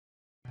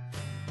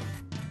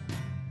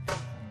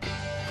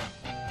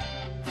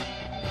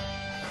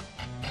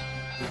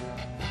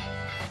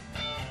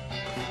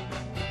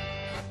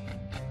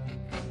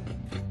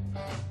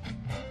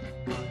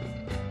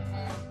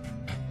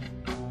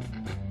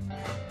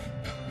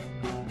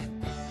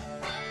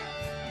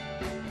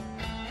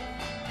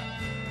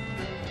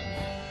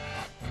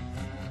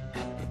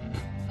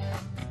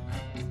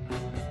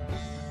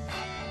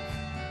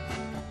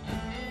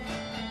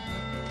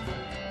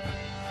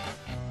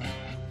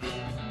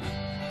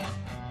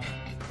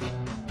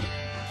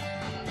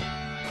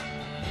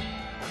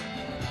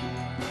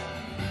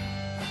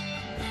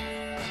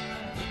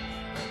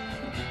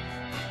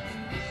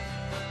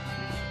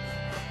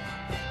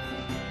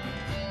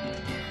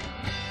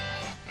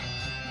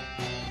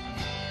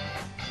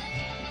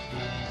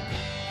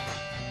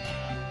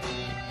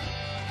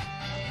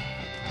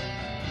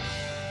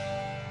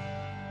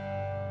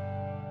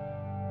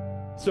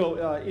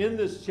So in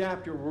this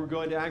chapter, we're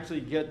going to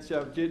actually get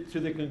to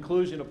the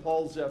conclusion of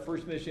Paul's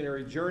first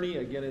missionary journey.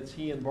 Again, it's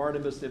he and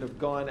Barnabas that have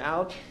gone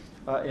out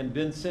and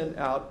been sent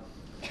out.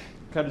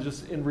 Kind of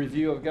just in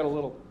review, I've got a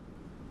little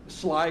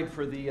slide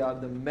for the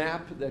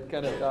map that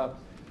kind of,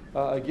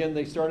 again,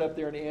 they start up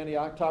there in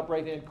Antioch, top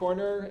right-hand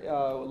corner,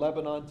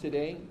 Lebanon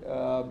today.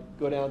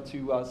 Go down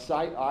to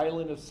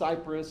island of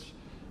Cyprus,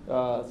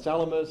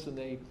 Salamis, and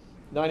they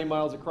 90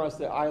 miles across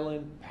the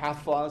island,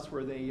 Paphos,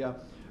 where they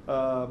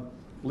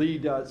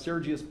lead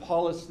Sergius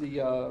Paulus, the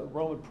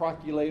Roman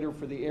procurator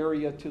for the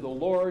area, to the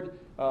Lord.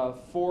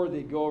 4,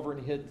 they go over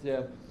and hit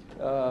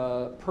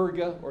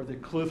Perga, or the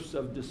Cliffs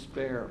of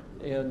Despair.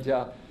 And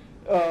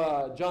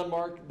John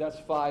Mark, that's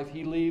 5.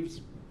 He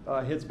leaves,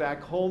 heads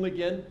back home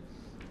again.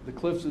 The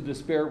Cliffs of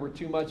Despair were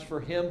too much for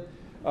him.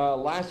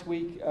 Last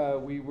week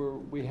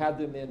we had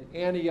them in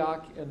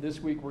Antioch, and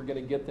this week we're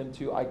going to get them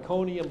to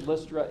Iconium,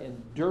 Lystra,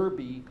 and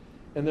Derbe,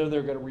 and then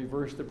they're going to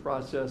reverse the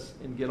process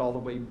and get all the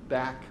way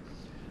back.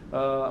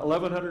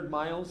 1,100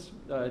 miles.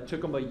 It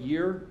took them a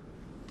year,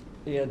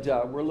 and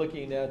we're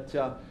looking at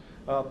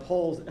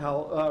Paul's,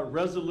 how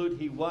resolute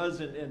he was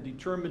and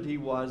determined he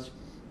was.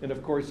 And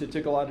of course, it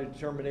took a lot of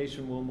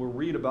determination when we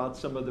read about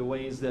some of the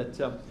ways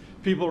that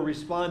people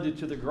responded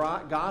to the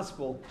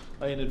gospel.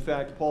 And in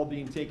fact, Paul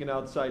being taken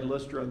outside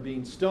Lystra and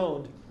being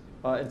stoned,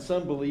 and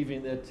some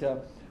believing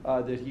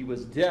that he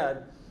was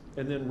dead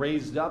and then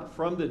raised up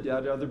from the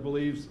dead. Other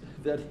believes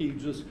that he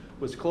just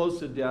was close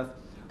to death.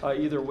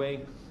 Either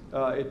way,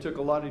 it took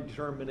a lot of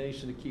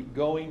determination to keep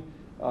going.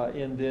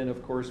 And then,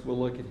 of course, we'll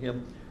look at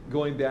him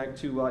going back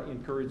to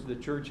encourage the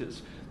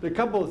churches. There are a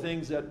couple of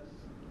things that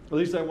at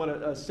least I want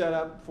to set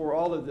up for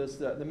all of this.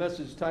 The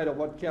message title,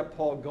 What Kept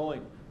Paul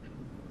Going?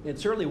 And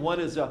certainly one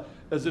is a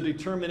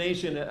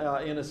determination,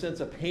 in a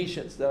sense, of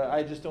patience that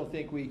I just don't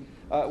think we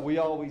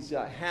always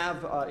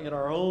have in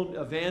our own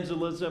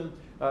evangelism.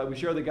 We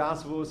share the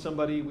gospel with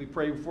somebody, we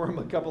pray for them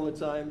a couple of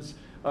times,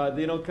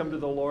 they don't come to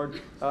the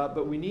Lord,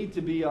 but we need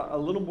to be a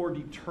little more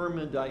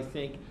determined, I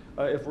think,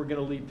 if we're going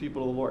to lead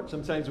people to the Lord.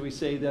 Sometimes we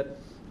say that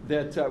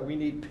we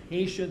need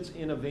patience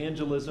in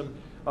evangelism.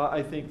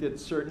 I think that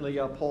certainly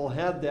Paul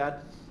had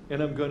that,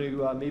 and I'm going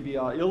to maybe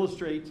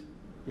illustrate.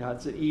 Yeah,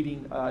 it's an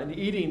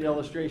eating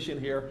illustration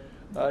here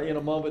in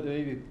a moment to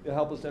maybe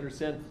help us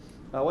understand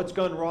what's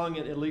gone wrong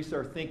in at least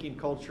our thinking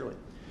culturally.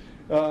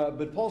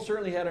 But Paul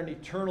certainly had an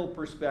eternal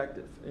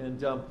perspective,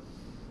 and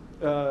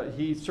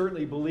he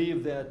certainly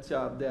believed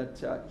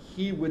that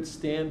he would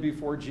stand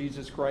before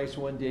Jesus Christ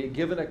one day,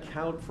 give an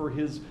account for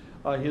his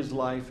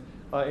life,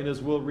 and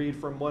as we'll read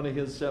from one of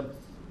his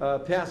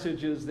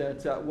passages,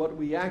 that what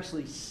we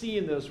actually see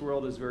in this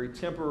world is very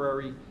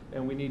temporary,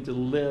 and we need to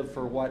live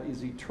for what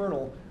is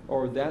eternal,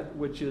 or that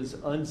which is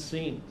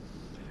unseen.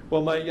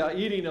 Well, my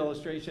eating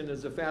illustration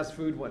is a fast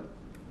food one,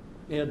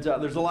 and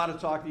there's a lot of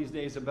talk these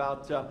days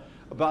about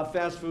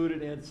fast food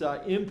and its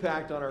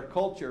impact on our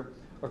culture.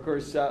 Of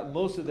course,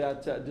 most of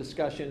that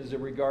discussion is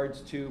in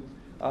regards to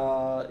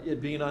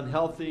it being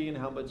unhealthy and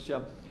how much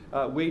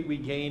weight we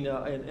gain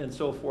and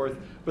so forth.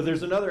 But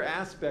there's another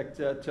aspect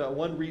that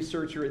one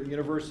researcher at the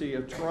University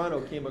of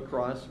Toronto came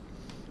across.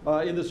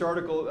 In this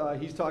article,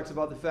 he talks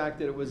about the fact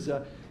that it was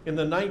in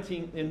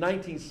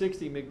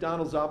 1960,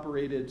 McDonald's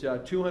operated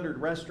 200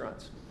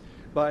 restaurants.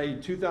 By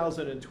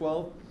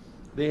 2012,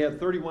 they had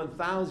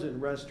 31,000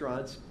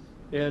 restaurants.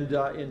 And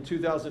in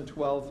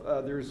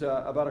 2012, there's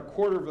about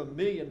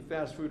 250,000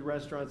 fast food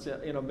restaurants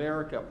in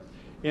America.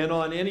 And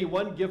on any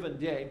one given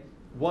day,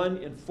 1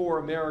 in 4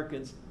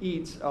 Americans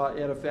eats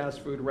at a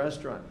fast food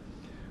restaurant.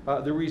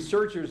 The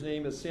researcher's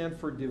name is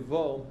Sanford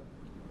DeVoe,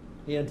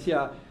 and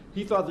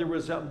he thought there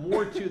was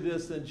more to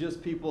this than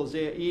just people's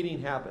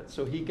eating habits.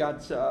 So he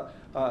got a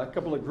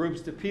couple of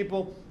groups of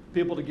people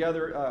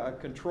together, a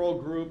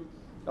control group,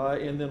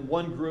 and then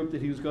one group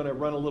that he was going to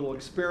run a little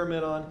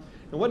experiment on.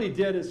 And what he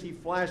did is he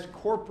flashed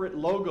corporate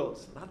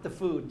logos, not the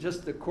food,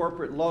 just the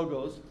corporate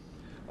logos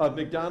of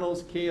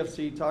McDonald's,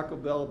 KFC, Taco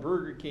Bell,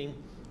 Burger King,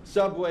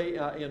 Subway,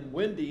 and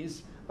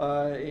Wendy's,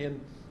 and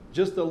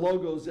just the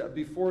logos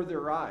before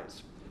their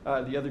eyes.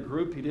 The other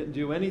group, he didn't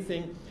do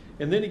anything.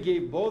 And then he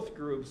gave both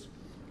groups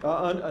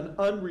an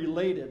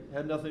unrelated,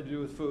 had nothing to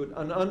do with food,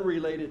 an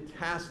unrelated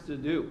task to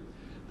do.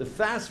 The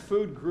fast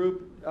food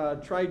group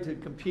tried to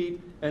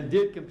compete and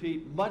did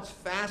compete much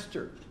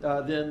faster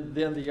than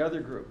the other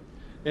group.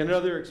 In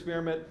another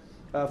experiment,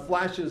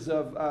 flashes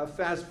of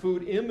fast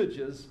food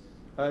images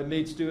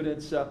made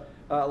students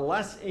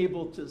less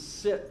able to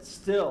sit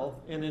still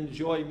and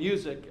enjoy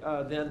music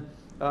than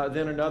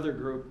another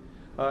group.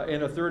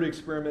 And a third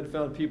experiment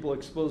found people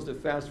exposed to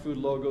fast food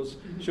logos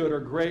showed a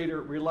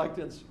greater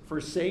reluctance for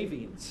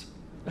savings.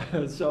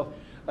 So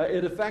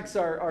it affects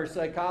our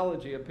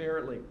psychology,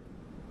 apparently.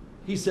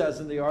 He says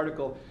in the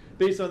article,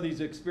 based on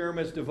these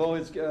experiments, DeVoe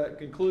has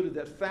concluded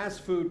that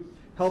fast food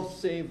helps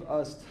save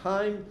us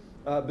time,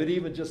 but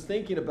even just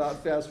thinking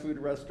about fast food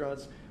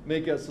restaurants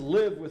make us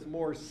live with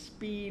more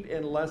speed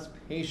and less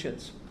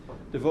patience.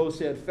 DeVoe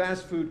said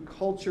fast food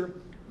culture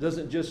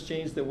doesn't just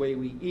change the way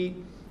we eat,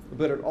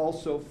 but it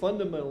also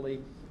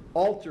fundamentally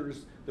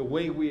alters the the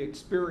way we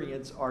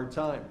experience our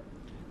time.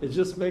 It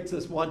just makes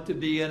us want to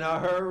be in a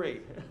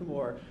hurry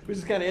more, which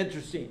is kind of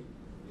interesting.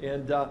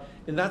 And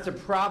that's a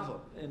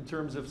problem in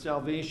terms of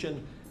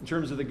salvation, in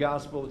terms of the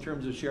gospel, in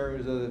terms of sharing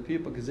with other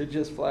people, because it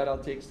just flat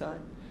out takes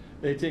time.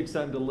 It takes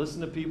time to listen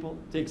to people.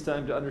 It takes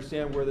time to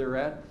understand where they're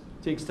at.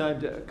 It takes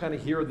time to kind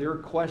of hear their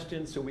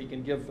questions so we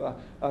can give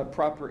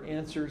proper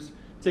answers.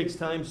 It takes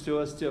time to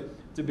us to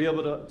be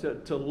able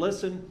to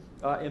listen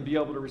and be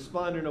able to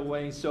respond in a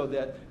way so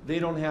that they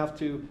don't have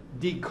to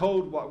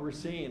decode what we're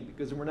saying,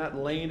 because we're not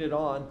laying it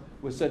on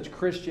with such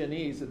Christian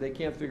ease that they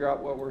can't figure out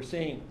what we're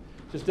saying.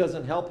 It just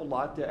doesn't help a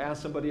lot to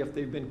ask somebody if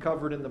they've been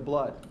covered in the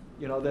blood.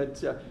 You know,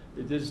 that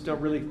they just don't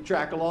really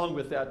track along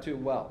with that too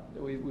well.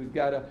 We've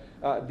got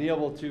to be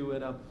able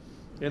to,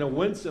 in a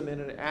winsome, in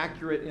an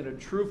accurate, in a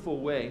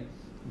truthful way,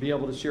 be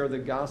able to share the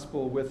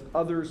gospel with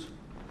others.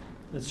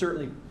 And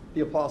certainly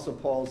the Apostle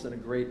Paul's a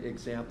great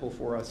example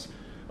for us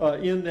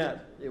in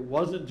that it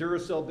wasn't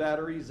Duracell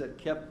batteries that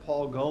kept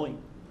Paul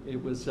going.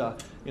 It was an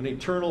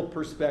eternal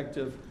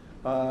perspective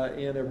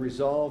and a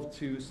resolve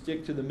to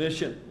stick to the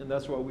mission. And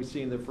that's what we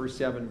see in the first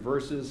 7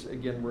 verses.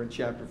 Again, we're in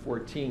chapter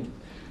 14.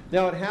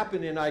 Now it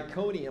happened in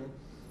Iconium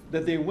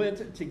that they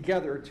went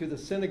together to the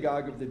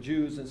synagogue of the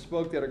Jews and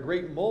spoke that a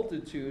great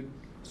multitude,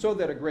 so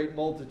that a great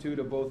multitude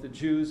of both the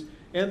Jews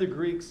and the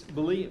Greeks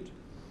believed.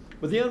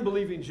 But the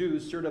unbelieving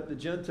Jews stirred up the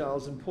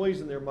Gentiles and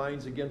poisoned their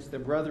minds against their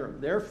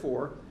brethren.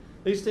 Therefore,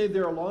 they stayed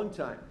there a long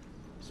time,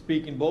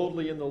 speaking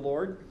boldly in the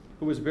Lord,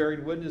 who was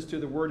bearing witness to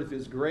the word of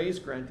his grace,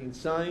 granting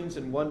signs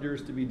and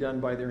wonders to be done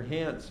by their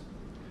hands.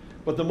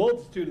 But the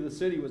multitude of the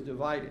city was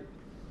divided.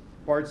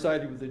 Part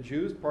sided with the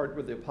Jews, part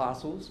with the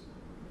apostles.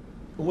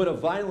 And when a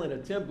violent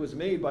attempt was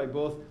made by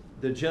both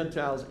the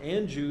Gentiles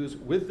and Jews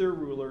with their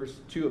rulers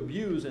to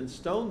abuse and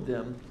stone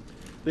them,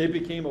 they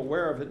became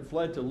aware of it and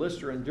fled to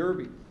Lystra and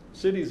Derbe,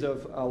 cities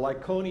of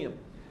Lycaonia,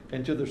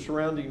 and to the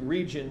surrounding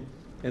region,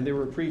 and they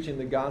were preaching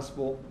the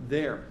gospel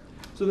there.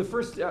 So the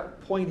first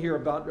point here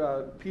about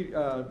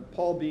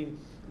Paul being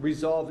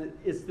resolved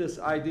is this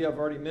idea I've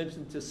already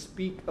mentioned, to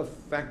speak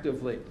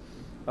effectively.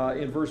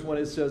 In verse 1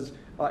 it says,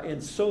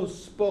 and so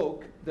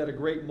spoke that a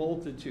great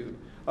multitude.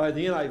 The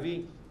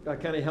NIV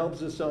kind of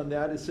helps us on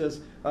that. It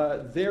says,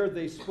 there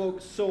they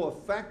spoke so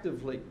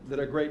effectively that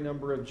a great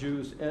number of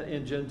Jews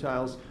and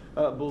Gentiles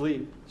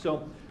believed.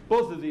 So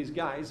both of these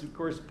guys, of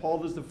course,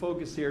 Paul is the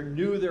focus here,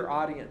 knew their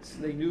audience.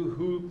 They knew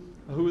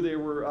who they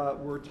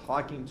were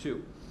talking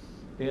to.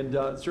 And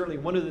certainly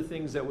one of the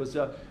things that was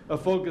a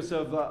focus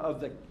of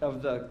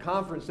the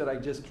conference that I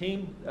just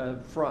came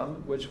from,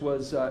 which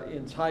was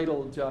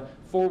entitled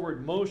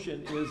Forward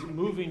Motion, is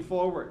moving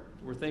forward.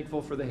 We're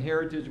thankful for the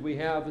heritage we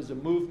have as a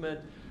movement,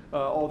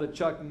 all that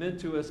Chuck meant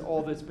to us,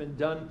 all that's been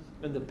done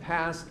in the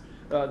past,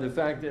 the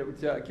fact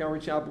that Calvary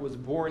Chapel was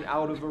born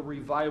out of a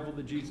revival,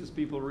 the Jesus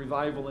People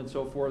revival and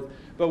so forth.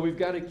 But we've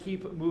got to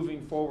keep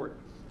moving forward.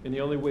 And the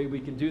only way we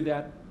can do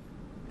that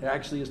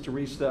actually is to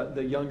reach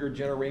the younger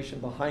generation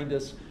behind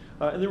us.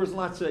 And there was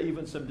lots of,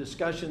 even some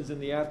discussions in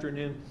the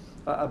afternoon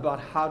about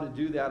how to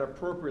do that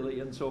appropriately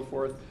and so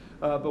forth.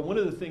 But one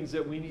of the things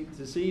that we need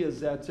to see is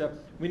that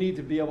we need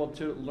to be able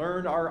to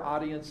learn our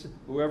audience,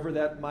 whoever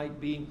that might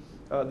be,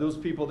 those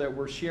people that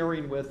we're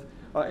sharing with,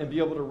 and be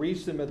able to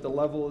reach them at the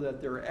level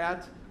that they're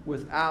at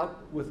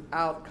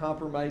without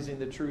compromising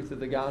the truth of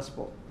the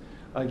gospel.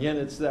 Again,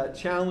 it's that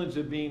challenge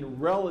of being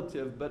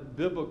relative but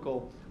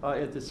biblical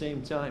at the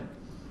same time.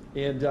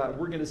 And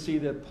we're going to see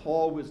that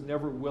Paul was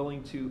never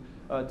willing to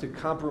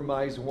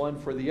compromise one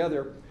for the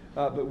other,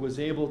 but was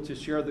able to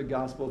share the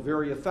gospel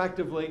very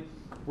effectively,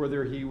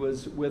 whether he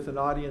was with an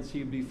audience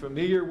he'd be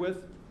familiar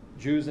with,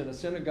 Jews in a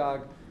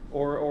synagogue,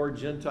 or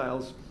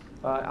Gentiles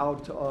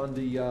out on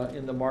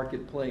in the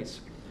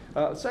marketplace.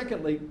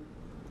 Secondly,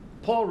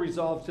 Paul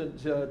resolved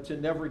to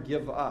never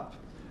give up.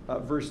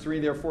 Verse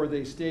 3, therefore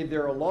they stayed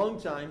there a long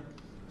time,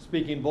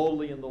 speaking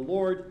boldly in the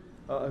Lord,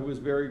 who was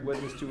bearing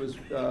witness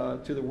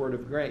to the word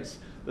of grace.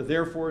 The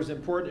therefore is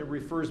important. It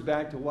refers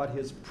back to what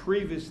has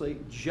previously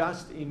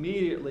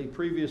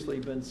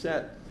been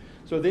said.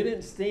 So they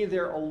didn't stay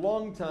there a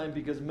long time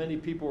because many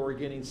people were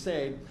getting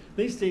saved.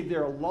 They stayed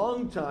there a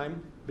long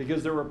time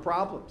because there were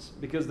problems,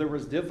 because there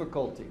was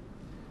difficulty.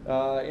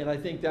 And I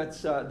think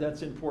that's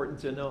important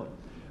to know.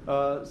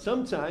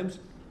 Sometimes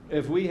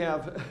if we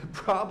have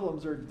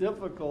problems or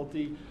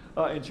difficulty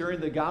in sharing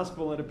the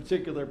gospel in a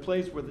particular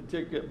place with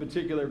a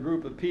particular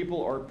group of people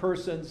or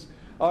persons,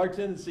 our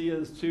tendency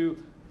is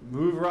to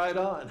move right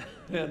on.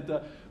 And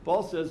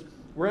Paul says,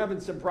 we're having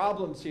some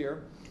problems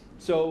here,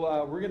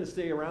 so we're going to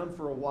stay around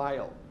for a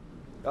while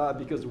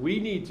because we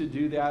need to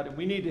do that, and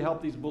we need to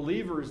help these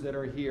believers that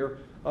are here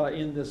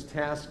in this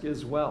task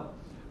as well.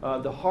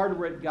 The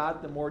harder it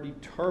got, the more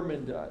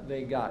determined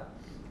they got.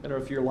 I don't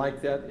know if you're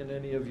like that in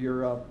any of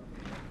your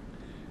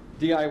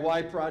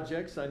DIY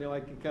projects. I know I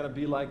can kind of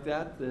be like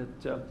that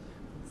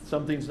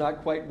something's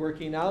not quite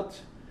working out.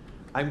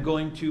 I'm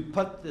going to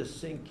put this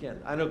sink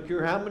in. I don't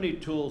care how many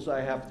tools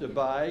I have to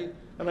buy.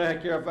 I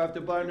don't care if I have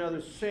to buy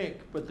another sink,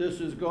 but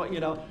this is going,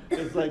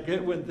 it's like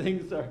when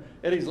things are,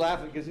 Eddie's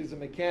laughing because he's a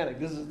mechanic.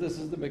 This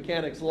is the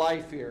mechanic's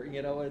life here.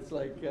 It's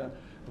like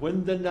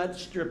when the nut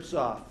strips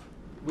off,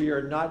 we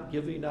are not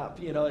giving up.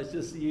 It's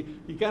just, you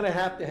kind of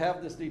have to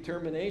have this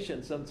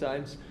determination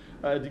sometimes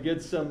to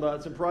get some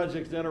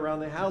projects done around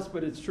the house,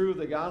 but it's true of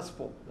the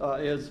gospel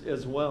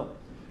as well.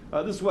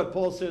 This is what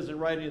Paul says in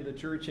writing to the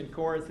church in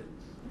Corinth,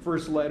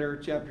 first letter,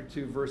 chapter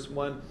 2, verse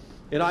 1.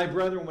 And I,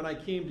 brethren, when I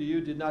came to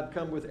you, did not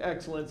come with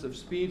excellence of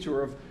speech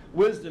or of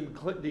wisdom,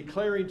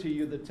 declaring to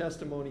you the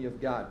testimony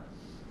of God.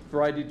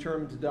 For I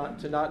determined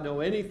to not know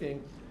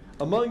anything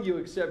among you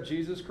except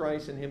Jesus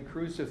Christ and him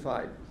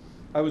crucified.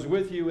 I was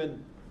with you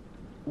in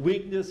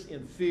weakness,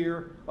 in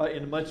fear,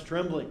 in much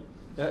trembling.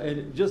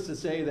 And just to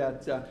say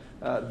that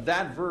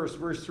that verse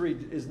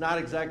 3, is not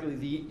exactly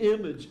the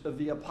image of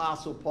the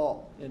Apostle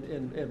Paul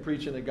in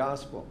preaching the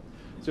gospel.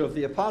 So if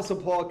the Apostle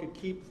Paul could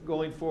keep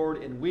going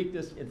forward in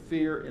weakness, in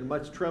fear, in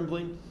much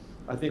trembling,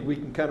 I think we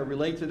can kind of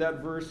relate to that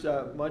verse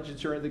much in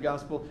sharing the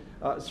gospel.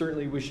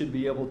 Certainly we should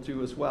be able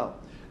to as well.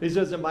 He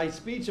says, and my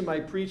speech and my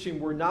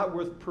preaching were not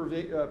with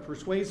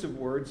persuasive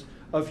words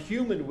of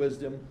human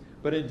wisdom,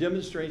 but in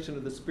demonstration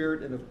of the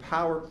Spirit and of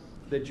power,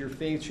 that your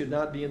faith should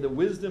not be in the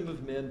wisdom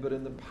of men, but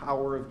in the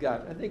power of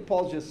God. I think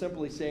Paul's just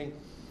simply saying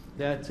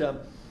that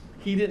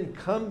he didn't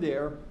come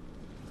there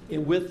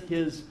with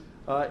his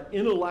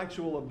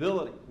intellectual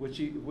ability, which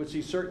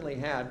he certainly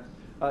had,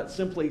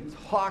 simply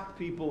talk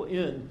people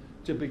in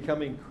to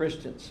becoming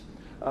Christians.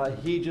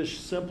 He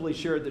just simply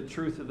shared the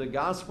truth of the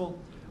gospel.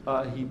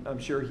 I'm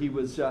sure he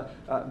was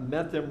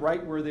met them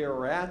right where they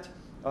were at,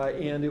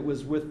 and it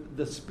was with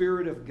the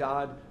Spirit of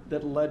God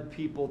that led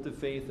people to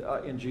faith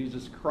in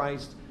Jesus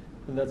Christ.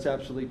 And that's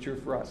absolutely true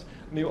for us.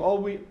 I mean, all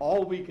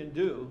we can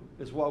do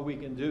is what we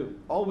can do.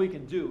 All we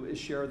can do is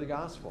share the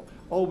gospel.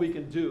 All we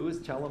can do is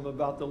tell them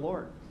about the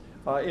Lord.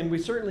 And we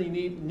certainly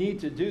need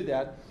to do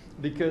that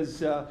because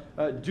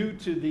due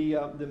to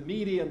the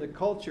media and the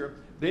culture,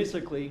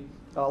 basically,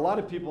 a lot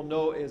of people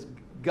know as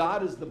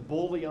God is the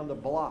bully on the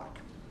block.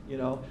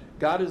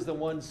 God is the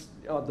one,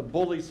 the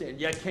bully saying,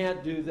 you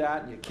can't do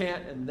that, and you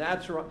can't, and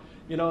that's wrong.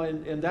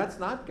 And that's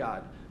not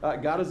God.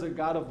 God is a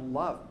God of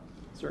love.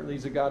 Certainly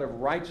he's a God of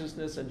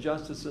righteousness and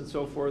justice and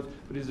so forth,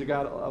 but he's a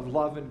God of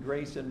love and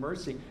grace and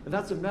mercy. And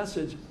that's a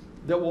message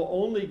that will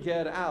only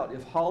get out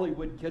if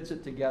Hollywood gets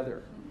it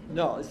together.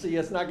 No, see,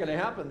 it's not going to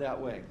happen that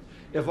way.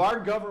 If our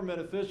government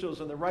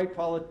officials and the right it's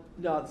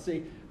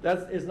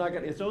not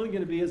going. It's only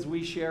going to be as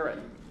we share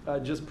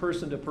it, just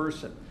person to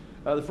person.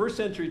 The first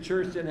century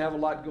church didn't have a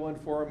lot going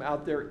for them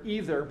out there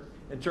either,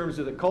 in terms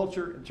of the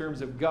culture, in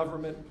terms of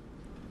government.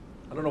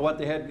 I don't know what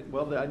they had.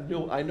 Well,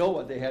 I know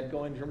what they had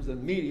going in terms of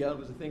the media. It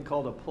was a thing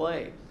called a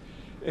play,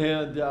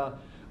 and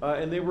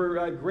they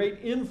were great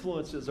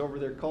influences over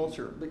their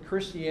culture. But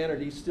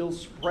Christianity still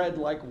spread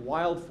like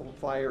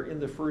wildfire in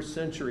the first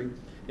century.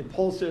 And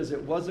Paul says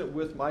it wasn't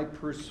with my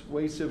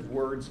persuasive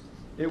words,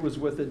 it was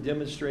with a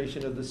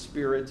demonstration of the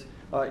Spirit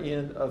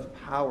and of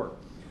power.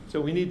 So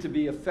we need to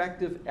be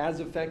effective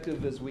as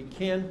we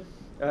can,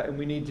 and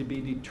we need to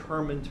be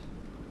determined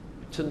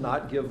to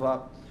not give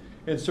up.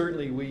 And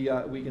certainly we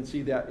can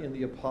see that in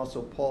the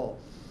Apostle Paul.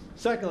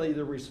 Secondly,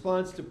 the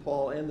response to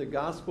Paul and the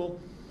gospel,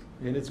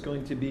 and it's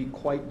going to be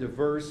quite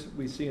diverse.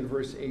 We see in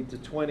verse 8 to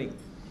 20.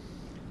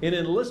 And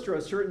in Lystra,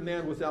 a certain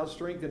man without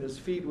strength in his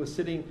feet was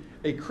sitting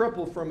a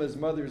cripple from his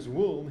mother's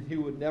womb. He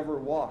would never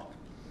walk.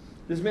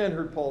 This man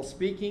heard Paul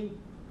speaking.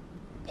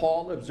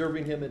 Paul,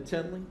 observing him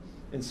intently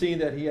and seeing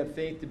that he had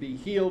faith to be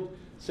healed,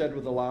 said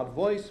with a loud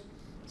voice,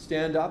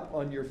 stand up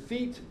on your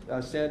feet,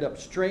 stand up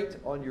straight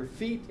on your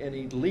feet. And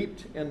he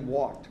leaped and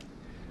walked.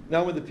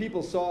 Now when the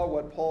people saw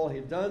what Paul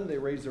had done, they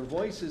raised their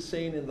voices,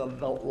 saying in the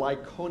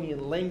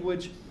Lycaonian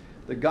language,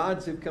 the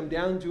gods have come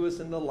down to us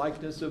in the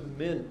likeness of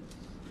men.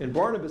 And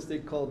Barnabas they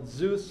called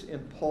Zeus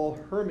and Paul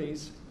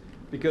Hermes,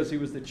 because he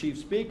was the chief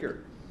speaker.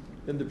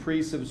 Then the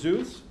priests of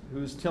Zeus,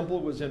 whose temple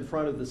was in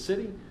front of the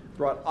city,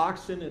 brought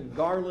oxen and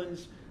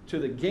garlands to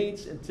the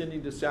gates,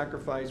 intending to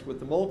sacrifice with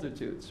the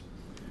multitudes.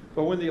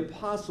 But when the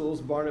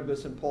apostles,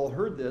 Barnabas and Paul,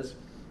 heard this,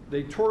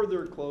 they tore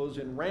their clothes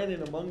and ran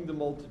in among the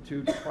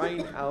multitude,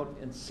 crying out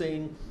and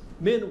saying,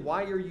 men,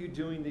 why are you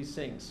doing these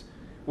things?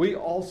 We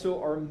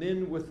also are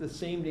men with the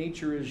same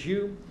nature as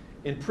you,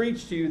 and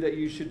preach to you that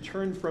you should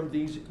turn from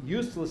these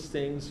useless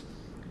things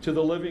to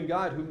the living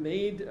God, who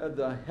made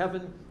the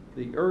heaven,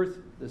 the earth,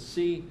 the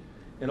sea,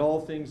 and all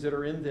things that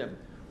are in them,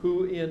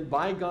 who in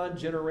bygone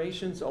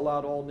generations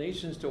allowed all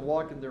nations to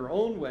walk in their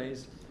own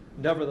ways.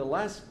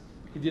 Nevertheless,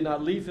 he did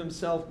not leave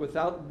himself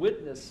without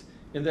witness,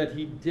 in that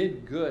he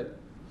did good,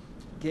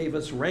 gave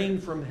us rain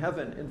from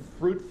heaven and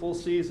fruitful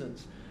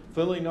seasons,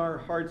 filling our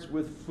hearts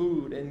with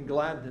food and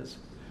gladness.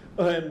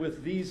 And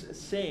with these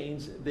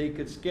sayings, they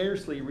could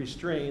scarcely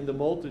restrain the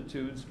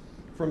multitudes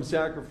from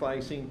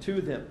sacrificing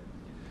to them.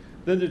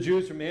 Then the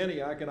Jews from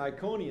Antioch and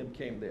Iconium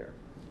came there,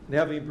 And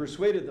having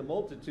persuaded the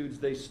multitudes,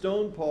 they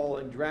stoned Paul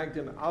and dragged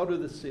him out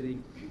of the city,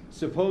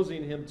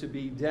 supposing him to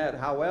be dead.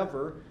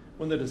 However,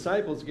 when the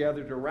disciples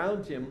gathered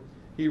around him,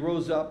 he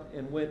rose up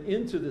and went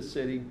into the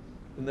city,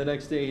 and the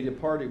next day he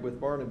departed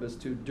with Barnabas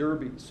to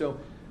Derbe. So,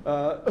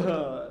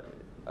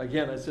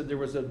 again, I said there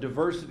was a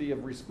diversity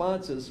of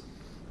responses,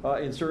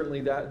 and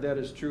certainly that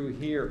is true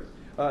here.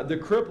 The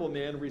crippled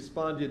man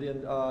responded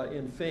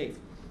in faith.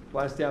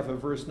 Last half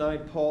of verse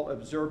 9, Paul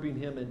observing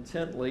him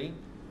intently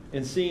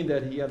and seeing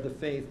that he had the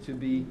faith to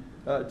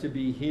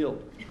be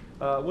healed.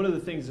 One of the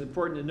things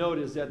important to note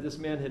is that this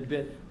man had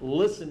been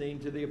listening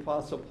to the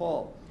Apostle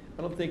Paul.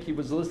 I don't think he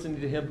was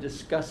listening to him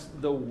discuss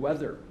the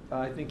weather.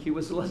 I think he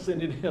was listening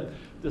to him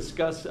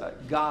discuss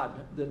God,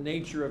 the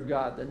nature of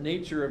God, the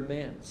nature of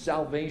man,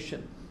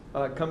 salvation,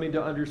 coming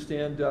to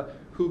understand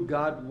who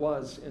God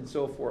was and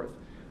so forth.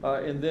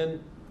 And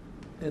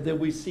then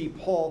we see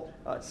Paul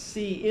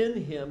see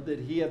in him that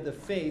he had the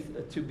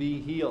faith to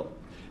be healed.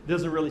 It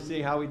doesn't really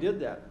say how he did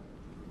that.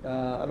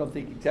 I don't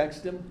think he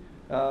texted him.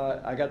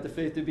 I got the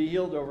faith to be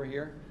healed over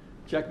here.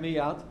 Check me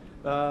out.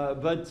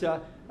 But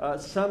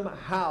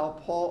somehow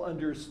Paul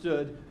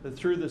understood that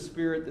through the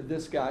Spirit that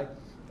this guy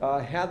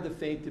had the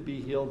faith to be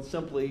healed,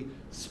 simply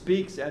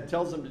speaks and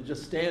tells him to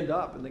just stand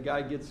up, and the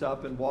guy gets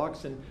up and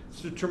walks, and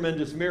it's a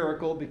tremendous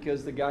miracle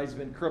because the guy's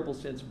been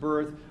crippled since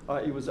birth.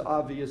 It was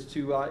obvious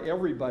to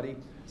everybody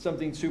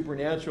something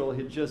supernatural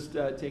had just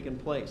taken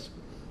place.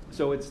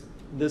 So it's,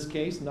 in this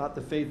case, not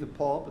the faith of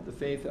Paul, but the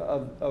faith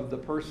of the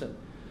person.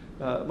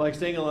 Mike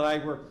Stengel and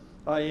I were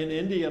in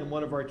India on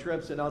one of our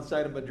trips, and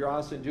outside of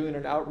Madras, and doing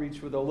an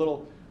outreach with a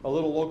little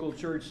local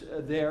church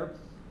there.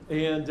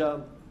 And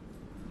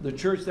the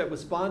church that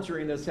was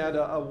sponsoring us had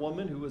a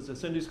woman who was a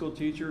Sunday school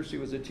teacher. She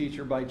was a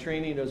teacher by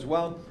training as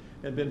well,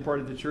 and been part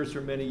of the church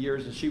for many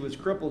years. And she was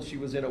crippled. She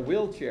was in a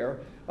wheelchair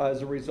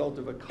as a result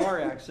of a car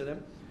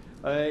accident.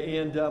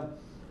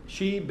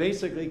 She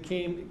basically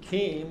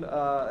came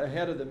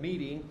ahead of the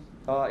meeting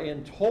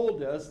and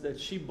told us that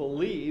she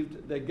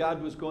believed that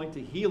God was going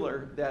to heal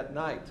her that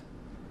night.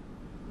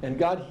 And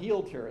God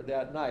healed her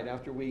that night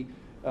after we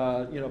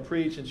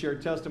preached and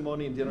shared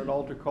testimony and did an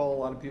altar call. A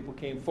lot of people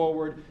came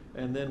forward,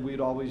 and then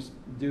we'd always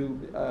do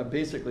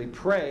basically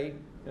pray,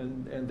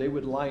 and they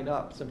would line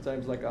up,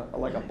 sometimes like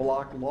a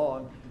block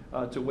long,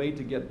 to wait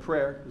to get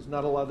prayer. There's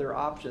not a lot of other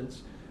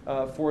options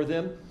for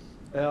them.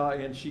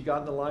 And she got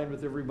in the line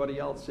with everybody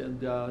else,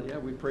 and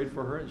we prayed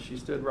for her, and she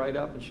stood right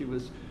up, and she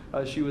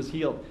was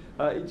healed.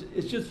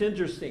 It's just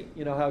interesting,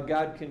 how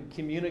God can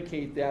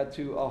communicate that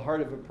to a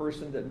heart of a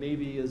person that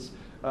maybe has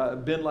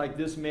been like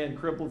this man,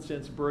 crippled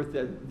since birth,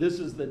 that this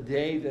is the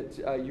day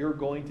that you're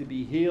going to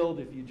be healed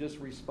if you just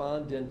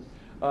respond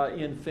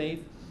in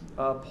faith.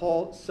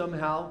 Paul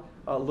somehow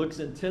looks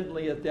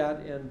intently at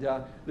that,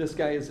 and this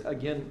guy is,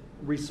 again,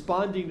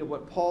 responding to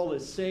what Paul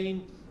is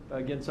saying.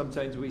 Again,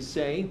 sometimes we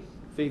say,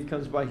 faith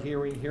comes by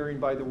hearing, hearing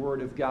by the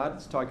word of God.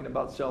 It's talking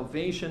about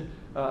salvation,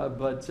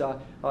 but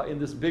in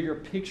this bigger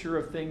picture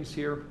of things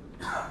here,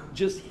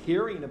 just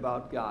hearing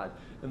about God,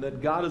 and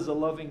that God is a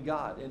loving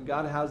God, and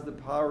God has the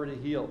power to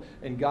heal,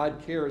 and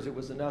God cares. It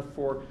was enough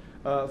for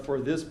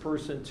this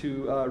person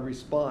to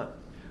respond.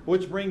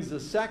 Which brings the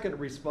second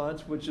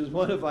response, which is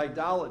one of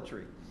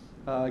idolatry.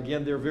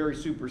 Again, they're very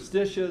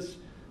superstitious,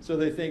 so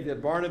they think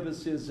that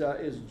Barnabas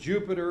is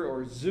Jupiter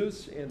or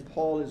Zeus, and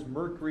Paul is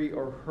Mercury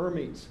or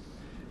Hermes.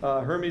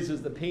 Hermes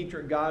is the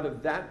patron god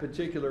of that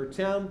particular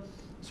town,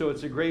 so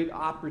it's a great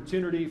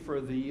opportunity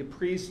for the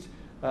priest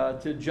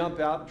to jump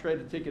out and try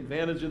to take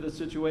advantage of the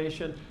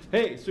situation.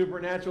 Hey,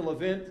 supernatural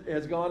event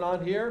has gone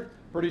on here.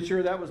 Pretty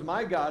sure that was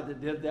my God that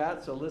did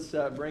that, so let's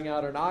bring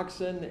out an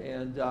oxen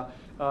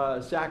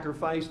and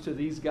sacrifice to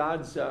these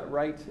gods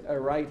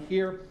right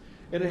here.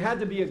 And it had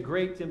to be a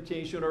great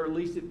temptation, or at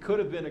least it could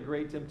have been a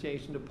great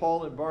temptation to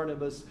Paul and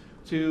Barnabas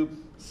to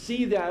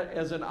see that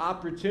as an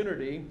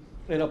opportunity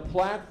and a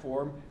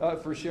platform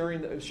for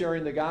sharing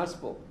the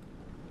gospel.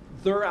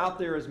 They're out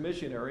there as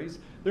missionaries.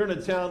 They're in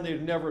a town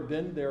they've never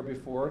been there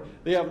before.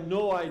 They have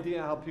no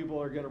idea how people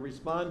are going to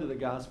respond to the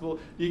gospel.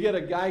 You get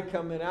a guy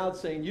coming out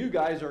saying, you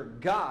guys are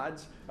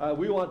gods.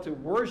 We want to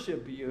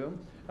worship you,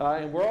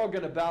 and we're all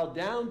going to bow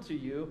down to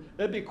you.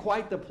 That'd be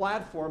quite the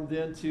platform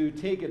then to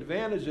take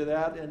advantage of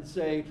that and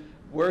say,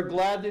 we're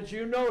glad that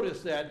you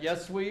noticed that.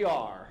 Yes, we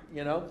are.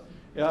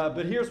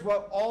 But here's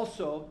what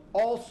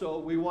also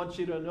we want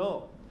you to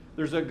know.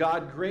 There's a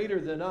God greater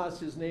than us.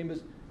 His name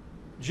is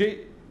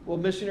Well,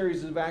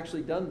 missionaries have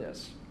actually done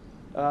this.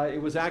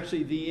 It was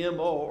actually the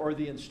MO, or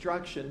the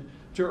instruction,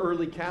 to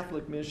early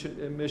Catholic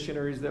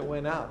missionaries that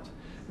went out.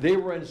 They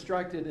were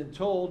instructed and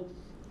told,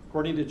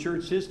 according to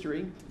church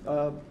history,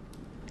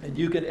 and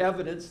you can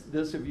evidence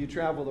this if you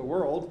travel the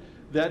world,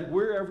 that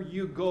wherever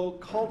you go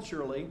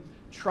culturally,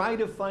 try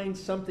to find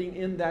something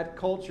in that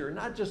culture,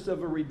 not just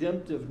of a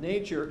redemptive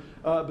nature,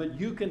 but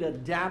you can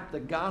adapt the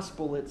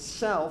gospel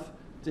itself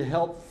to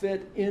help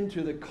fit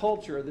into the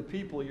culture of the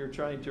people you're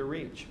trying to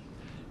reach.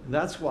 And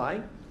that's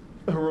why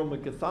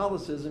Roman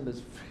Catholicism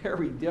is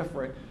very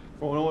different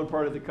from one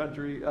part of the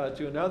country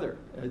to another.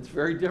 It's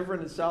very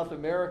different in South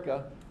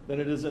America than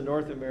it is in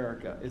North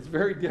America. It's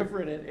very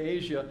different in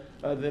Asia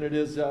than it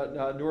is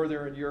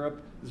Northern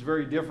Europe. It's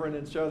very different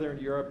in Southern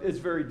Europe. It's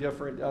very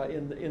different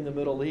in the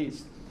Middle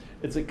East.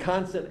 It's a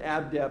constant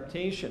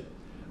adaptation.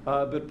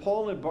 But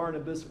Paul and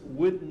Barnabas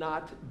would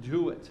not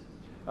do it.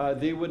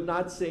 They would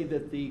not say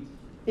that the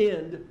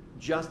end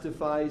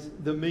justifies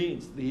the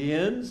means. The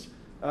ends,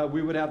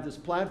 we would have this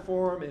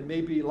platform, and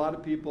maybe a lot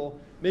of people,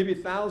 maybe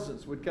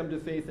thousands, would come to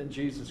faith in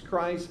Jesus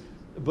Christ,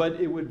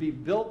 but it would be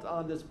built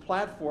on this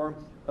platform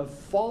of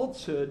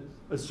falsehood,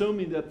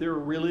 assuming that their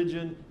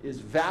religion is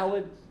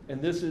valid,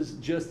 and this is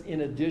just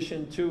in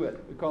addition to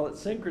it. We call it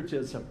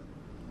syncretism,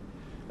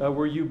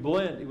 where you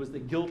blend. It was the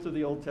guilt of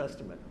the Old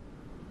Testament.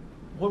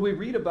 When we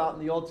read about in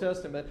the Old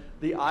Testament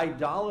the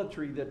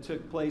idolatry that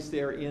took place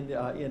there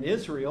in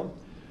Israel,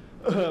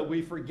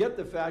 we forget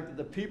the fact that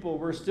the people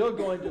were still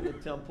going to the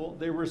temple,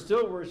 they were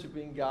still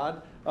worshiping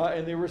God,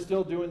 and they were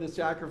still doing the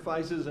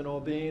sacrifices and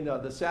obeying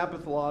the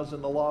Sabbath laws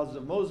and the laws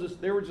of Moses.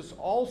 They were just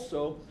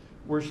also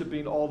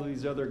worshiping all of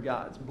these other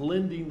gods,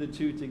 blending the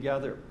two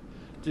together.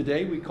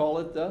 Today we call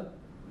it the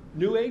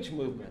New Age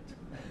movement.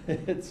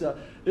 It's a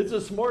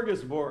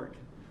smorgasbord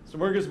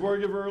of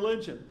a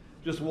religion.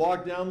 Just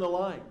walk down the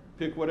line,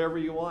 pick whatever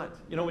you want.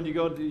 You know, when you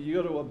go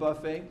to a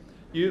buffet,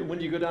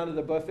 when you go down to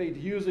the buffet,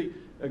 you usually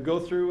go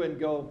through and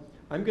go,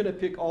 I'm going to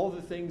pick all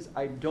the things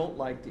I don't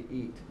like to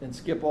eat and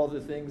skip all the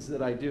things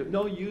that I do.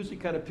 No, you usually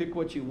kind of pick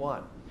what you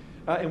want.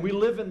 And we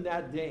live in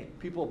that day.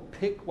 People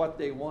pick what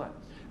they want.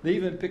 They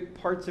even pick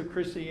parts of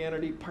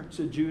Christianity, parts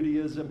of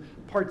Judaism,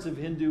 parts of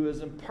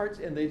Hinduism,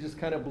 and they just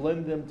kind of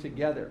blend them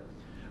together.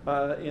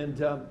 And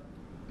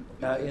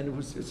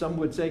some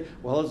would say,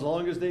 well, as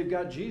long as they've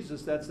got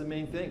Jesus, that's the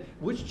main thing.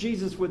 Which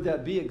Jesus would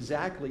that be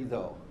exactly,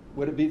 though?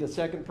 Would it be the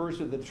second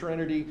person of the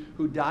Trinity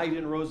who died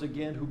and rose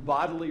again, who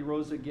bodily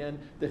rose again,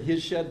 that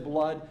his shed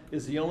blood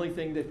is the only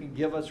thing that can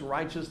give us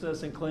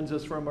righteousness and cleanse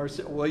us from our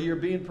sin? Well, you're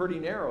being pretty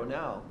narrow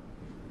now.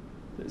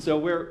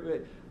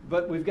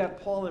 But we've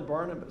got Paul and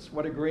Barnabas.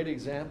 What a great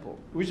example.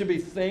 We should be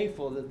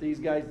thankful that these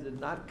guys did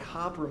not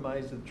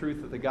compromise the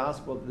truth of the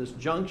gospel at this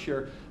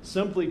juncture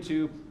simply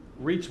to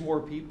reach more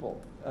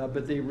people,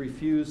 but they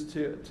refused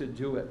to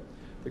do it.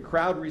 The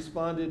crowd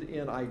responded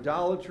in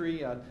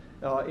idolatry,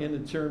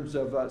 in terms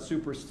of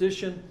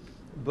superstition,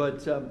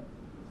 but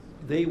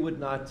they would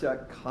not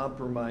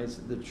compromise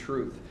the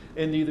truth,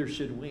 and neither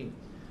should we.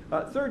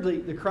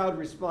 Thirdly, the crowd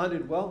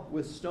responded, well,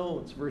 with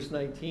stones, verse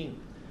 19.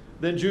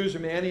 Then Jews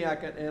from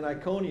Antioch and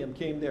Iconium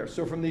came there.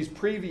 So from these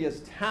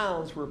previous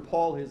towns where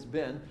Paul has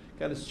been,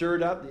 kind of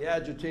stirred up the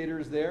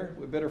agitators there.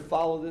 We better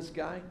follow this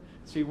guy,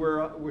 see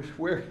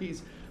where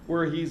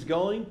he's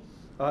going.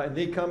 And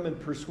they come and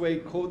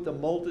persuade, quote, the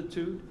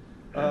multitude.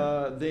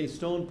 They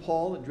stoned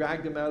Paul and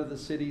dragged him out of the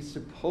city,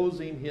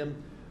 supposing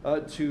him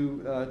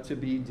to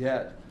be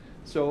dead.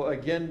 So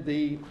again,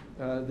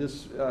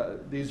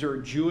 these are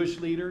Jewish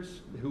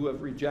leaders who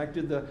have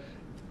rejected the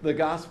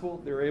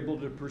gospel. They're able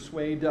to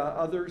persuade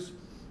others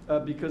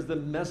because the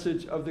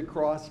message of the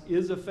cross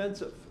is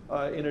offensive,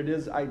 and it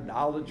is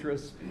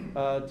idolatrous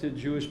to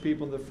Jewish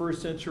people in the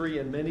first century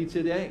and many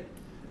today.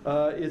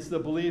 It's the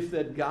belief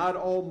that God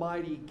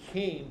Almighty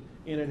came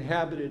and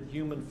inhabited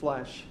human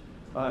flesh.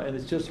 And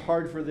it's just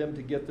hard for them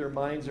to get their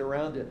minds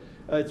around it.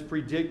 It's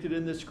predicted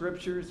in the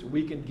scriptures.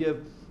 We can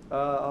give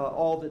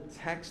all the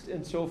text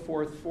and so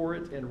forth for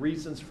it and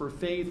reasons for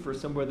faith for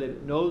somebody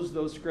that knows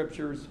those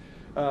scriptures.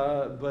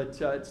 But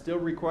it still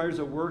requires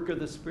a work of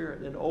the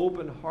Spirit, an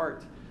open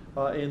heart.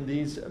 And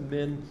these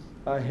men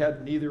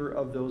had neither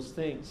of those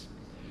things.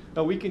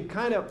 Now we can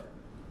kind of,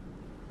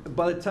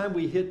 by the time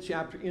we hit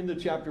into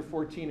chapter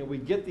 14 and we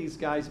get these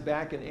guys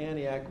back in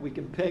Antioch, we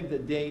can peg the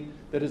date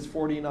that is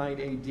 49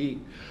 AD.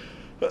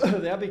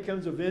 That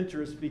becomes of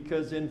interest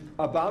because in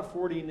about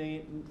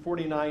 49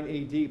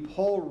 AD,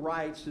 Paul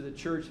writes to the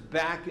church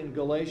back in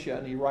Galatia,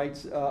 and he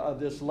writes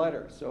this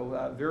letter.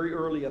 So very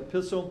early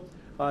epistle.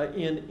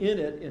 In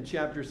it, in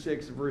chapter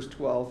 6, verse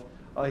 12,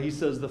 he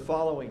says the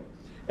following.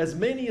 As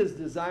many as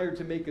desire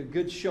to make a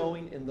good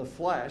showing in the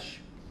flesh,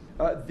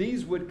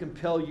 these would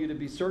compel you to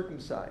be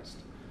circumcised,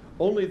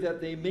 only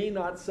that they may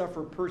not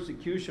suffer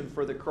persecution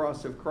for the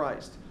cross of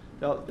Christ.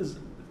 Now,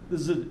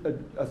 this is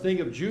a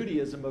thing of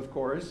Judaism, of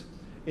course.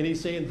 And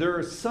he's saying there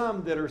are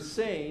some that are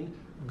saying,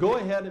 go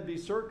ahead and be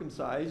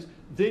circumcised,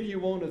 then you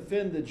won't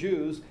offend the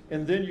Jews,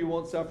 and then you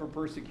won't suffer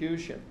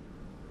persecution.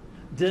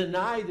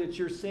 Deny that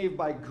you're saved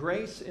by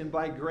grace and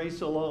by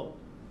grace alone,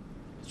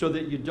 so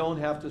that you don't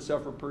have to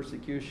suffer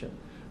persecution.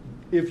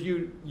 If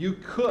you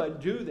could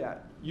do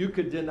that, you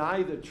could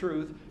deny the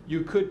truth,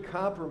 you could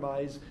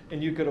compromise,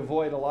 and you could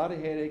avoid a lot of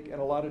headache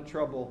and a lot of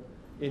trouble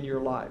in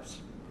your lives.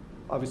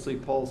 Obviously,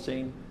 Paul's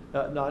saying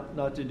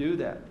not to do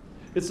that.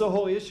 It's the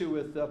whole issue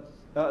with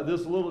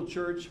this little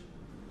church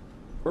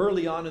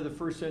early on in the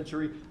first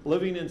century,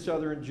 living in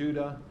southern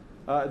Judah.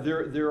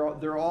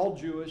 They're all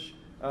Jewish.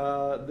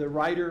 The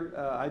writer,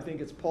 I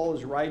think it's Paul,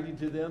 is writing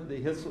to them,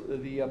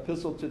 the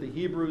epistle to the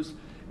Hebrews.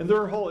 And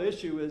their whole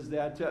issue is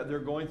that they're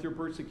going through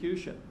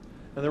persecution.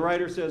 And the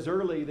writer says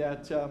early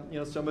that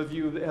some of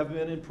you have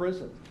been in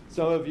prison.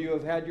 Some of you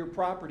have had your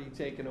property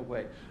taken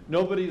away.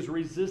 Nobody's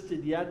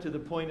resisted yet to the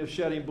point of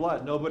shedding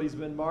blood. Nobody's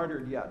been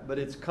martyred yet, but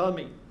it's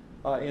coming,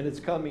 and it's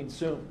coming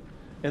soon.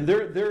 And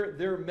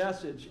their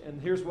message, and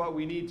here's what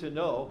we need to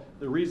know,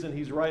 the reason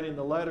he's writing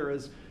the letter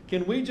is,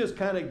 can we just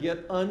kind of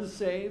get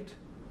unsaved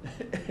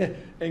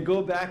and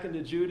go back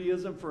into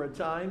Judaism for a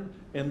time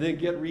and then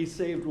get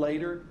resaved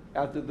later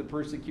after the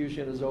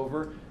persecution is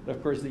over? And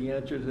of course the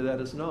answer to that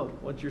is no.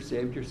 Once you're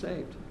saved, you're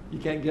saved. You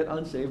can't get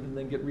unsaved and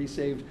then get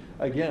resaved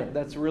again.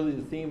 That's really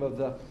the theme of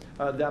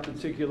that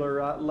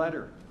particular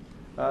letter.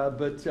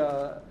 But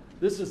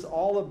this is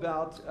all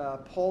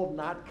about Paul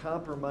not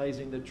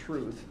compromising the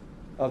truth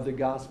of the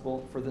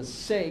gospel for the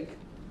sake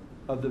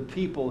of the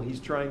people he's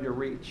trying to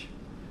reach.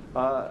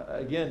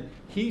 Again,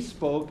 he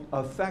spoke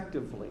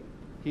effectively.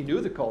 He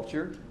knew the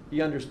culture.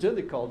 He understood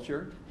the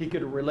culture. He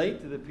could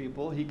relate to the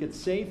people. He could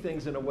say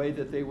things in a way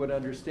that they would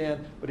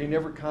understand, but he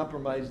never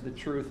compromised the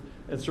truth,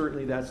 and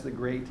certainly that's the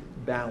great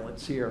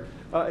balance here,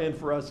 and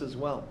for us as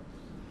well.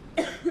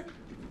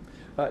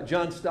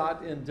 John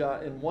Stott, in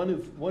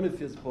one of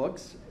his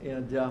books,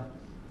 and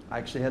I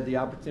actually had the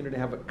opportunity to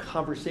have a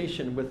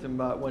conversation with him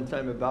one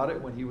time about it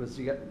when he was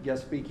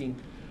guest speaking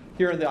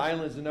here in the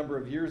islands a number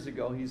of years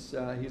ago. He's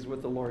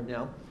with the Lord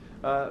now.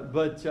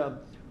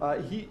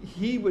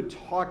 He would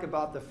talk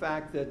about the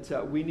fact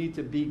that we need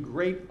to be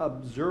great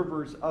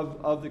observers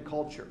of the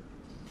culture.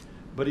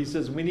 But he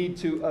says we need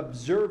to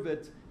observe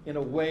it in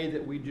a way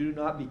that we do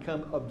not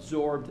become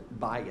absorbed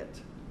by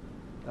it.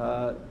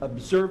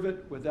 Observe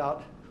it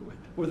without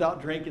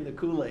drinking the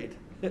Kool-Aid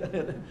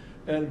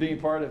and being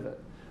part of it.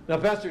 Now,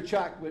 Pastor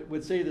Chuck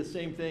would say the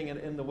same thing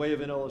in the way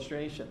of an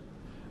illustration.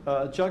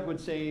 Chuck would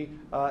say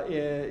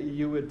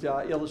you would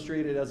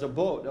illustrate it as a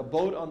boat. A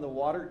boat on the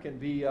water can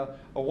be a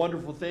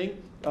wonderful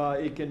thing.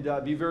 It can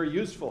be very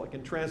useful. It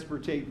can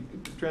transportate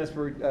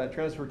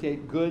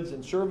goods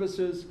and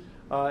services.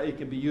 It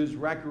can be used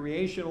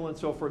recreational, and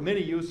so for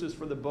many uses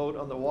for the boat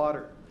on the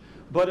water.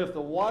 But if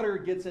the water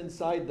gets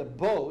inside the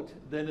boat,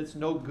 then it's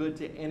no good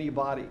to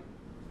anybody.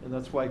 And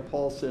that's why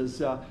Paul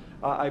says,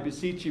 I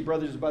beseech you,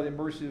 brothers, by the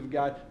mercy of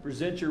God,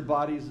 present your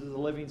bodies as a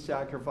living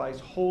sacrifice,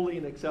 holy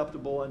and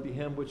acceptable unto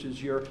him, which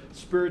is your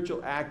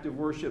spiritual act of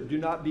worship. Do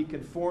not be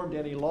conformed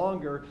any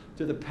longer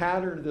to the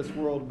pattern of this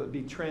world, but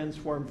be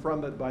transformed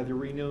from it by the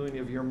renewing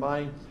of your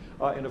mind.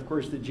 And of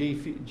course, the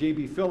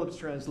J.B. Phillips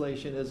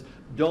translation is,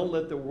 don't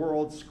let the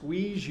world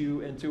squeeze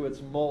you into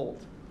its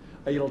mold.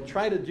 It'll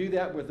try to do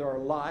that with our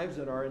lives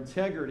and our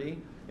integrity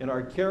and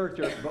our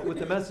character, but with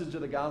the message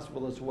of the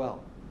gospel as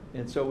well.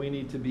 And so we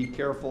need to be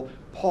careful.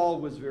 Paul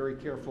was very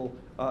careful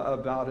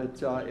about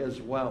it as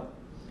well.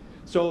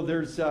 So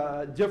there's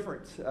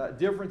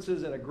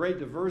differences and a great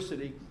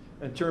diversity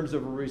in terms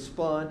of a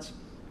response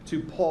to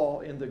Paul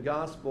in the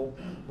gospel.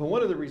 But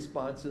one of the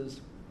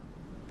responses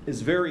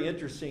is very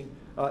interesting.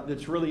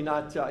 That's really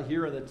not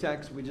here in the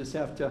text. We just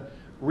have to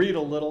read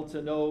a little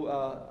to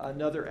know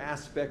another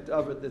aspect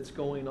of it that's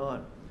going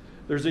on.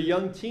 There's a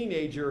young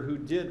teenager who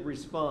did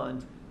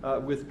respond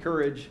with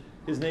courage.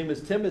 His name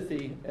is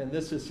Timothy, and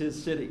this is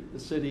his city, the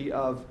city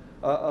of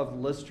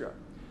Lystra.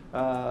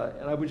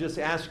 And I would just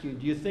ask you,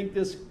 do you think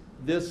this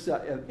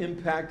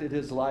impacted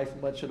his life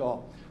much at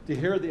all? To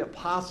hear the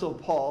Apostle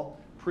Paul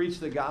preach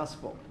the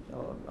gospel.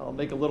 I'll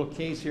make a little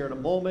case here in a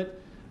moment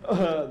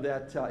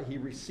that he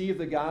received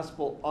the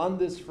gospel on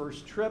this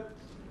first trip,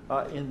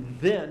 and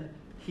then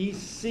he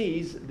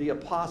sees the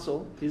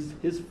apostle,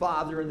 his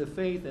father in the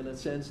faith, in a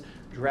sense,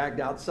 dragged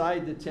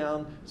outside the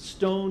town,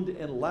 stoned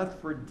and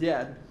left for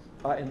dead.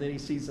 And then he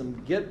sees them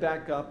get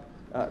back up,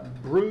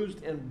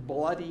 bruised and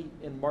bloody,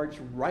 and march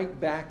right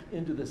back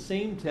into the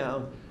same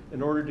town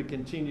in order to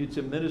continue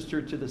to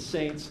minister to the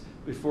saints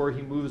before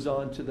he moves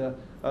on to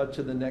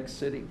the next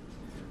city.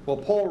 Well,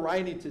 Paul,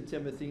 writing to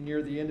Timothy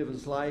near the end of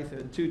his life,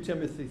 in 2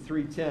 Timothy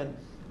 3:10,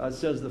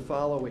 says the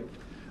following,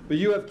 "But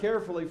you have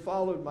carefully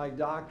followed my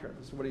doctrine."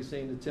 This is what he's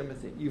saying to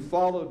Timothy. "You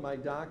followed my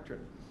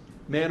doctrine,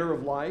 manner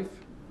of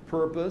life,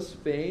 purpose,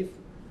 faith,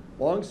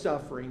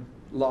 long-suffering,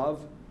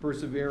 love,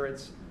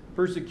 perseverance,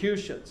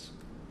 persecutions,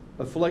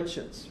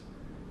 afflictions,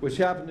 which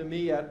happened to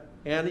me at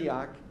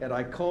Antioch, at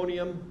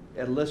Iconium,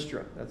 at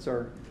Lystra." That's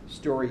our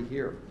story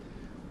here.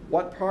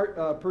 "What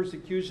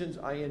persecutions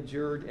I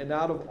endured, and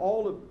out of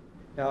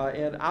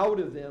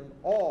them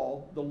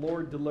all the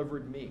Lord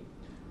delivered me.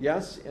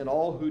 Yes, and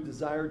all who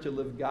desire to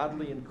live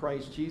godly in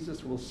Christ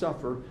Jesus will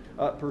suffer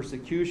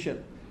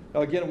persecution."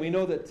 Now again, we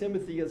know that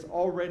Timothy is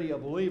already a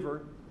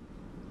believer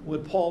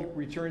when Paul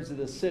returns to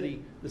the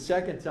city the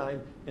second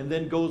time and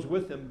then goes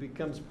with him,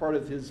 becomes part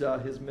of his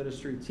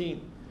ministry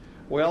team.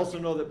 We also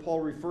know that Paul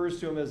refers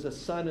to him as a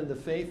son in the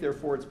faith.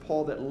 Therefore, it's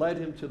Paul that led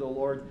him to the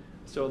Lord.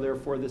 So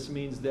therefore, this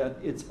means that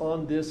it's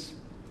on this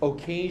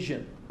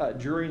occasion,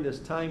 during this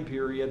time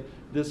period,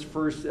 this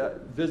first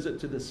visit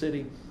to the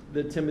city,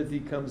 that Timothy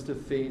comes to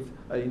faith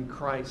in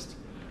Christ.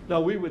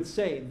 Now, we would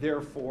say,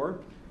 therefore,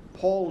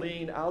 Paul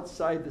laying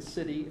outside the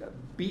city,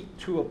 beat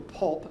to a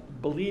pulp,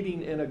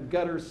 bleeding in a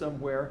gutter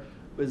somewhere,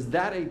 was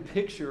that a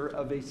picture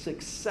of a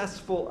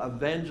successful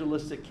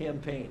evangelistic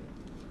campaign?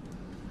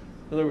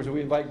 In other words,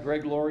 we invite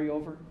Greg Laurie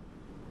over.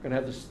 We're going to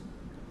have this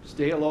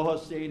Stay Aloha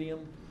Stadium.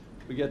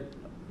 We get,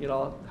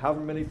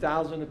 however many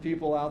thousand of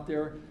people out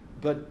there.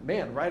 But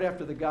man, right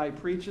after the guy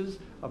preaches,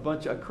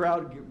 a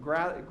crowd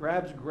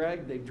grabs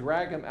Greg, they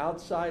drag him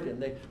outside,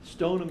 and they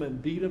stone him and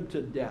beat him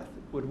to death.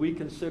 Would we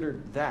consider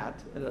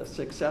that a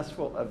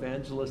successful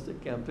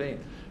evangelistic campaign?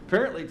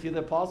 Apparently to the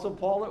Apostle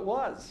Paul it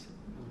was.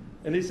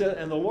 And he said,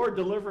 and the Lord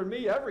delivered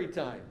me every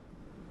time.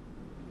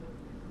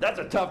 That's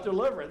a tough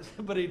deliverance.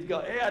 But he'd go,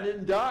 hey, I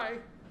didn't die.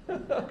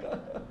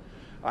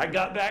 I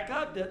got back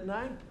up, didn't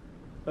I?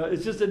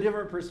 It's just a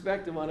different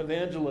perspective on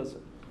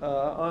evangelism,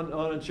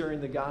 on sharing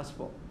the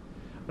gospel.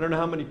 I don't know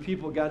how many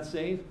people got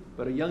saved,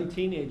 but a young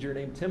teenager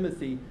named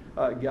Timothy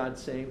got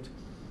saved.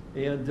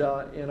 And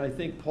I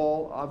think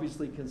Paul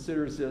obviously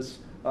considers this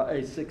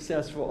a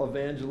successful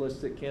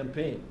evangelistic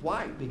campaign.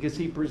 Why? Because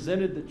he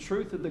presented the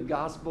truth of the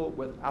gospel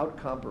without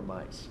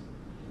compromise.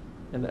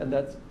 And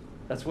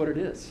that's what it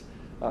is.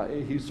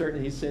 He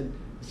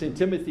said,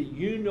 Timothy,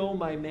 you know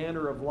my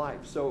manner of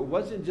life. So it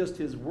wasn't just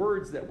his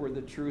words that were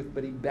the truth,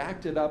 but he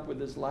backed it up with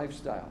his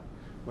lifestyle.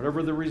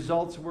 Whatever the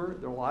results were,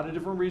 there are a lot of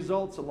different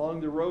results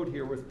along the road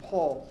here with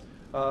Paul.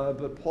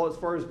 But Paul, as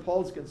far as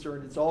Paul's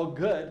concerned, it's all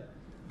good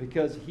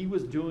because he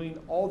was doing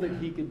all that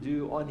he could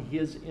do on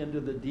his end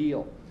of the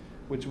deal,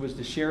 which was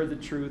to share the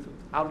truth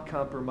without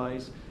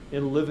compromise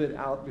and live it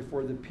out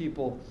before the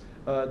people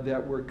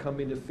that were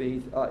coming to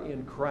faith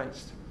in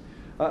Christ.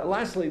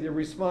 Lastly, the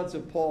response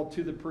of Paul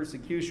to the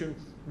persecution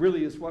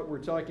really is what we're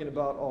talking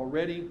about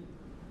already.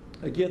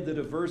 Again, the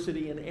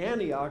diversity in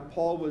Antioch,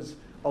 Paul was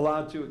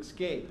allowed to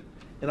escape.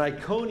 In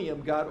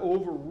Iconium, God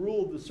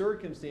overruled the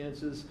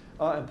circumstances,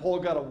 and Paul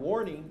got a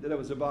warning that it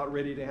was about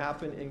ready to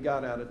happen and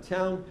got out of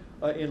town.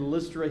 In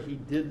Lystra, he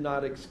did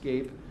not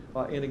escape.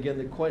 And again,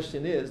 the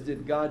question is,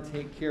 did God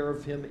take care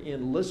of him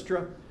in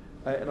Lystra?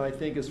 And I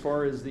think as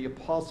far as the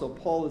Apostle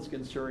Paul is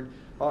concerned,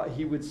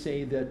 he would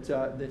say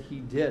that he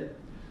did.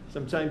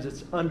 Sometimes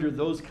it's under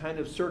those kind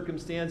of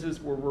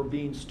circumstances where we're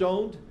being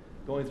stoned,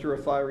 going through a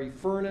fiery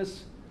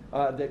furnace,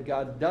 that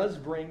God does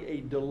bring a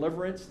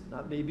deliverance,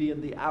 not maybe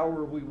in the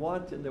hour we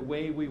want, in the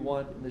way we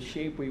want, in the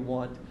shape we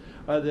want,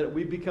 that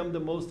we become the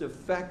most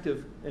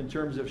effective in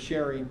terms of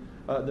sharing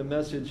the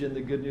message and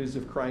the good news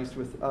of Christ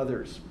with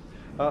others.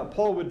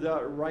 Paul would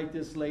write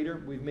this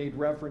later. We've made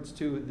reference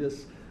to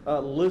this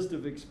list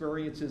of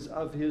experiences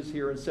of his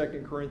here in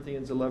 2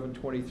 Corinthians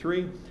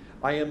 11:23.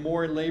 I am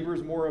more in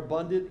labors, more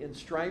abundant, in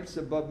stripes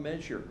above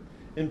measure,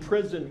 in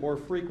prison more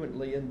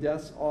frequently, in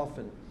deaths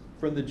often.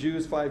 From the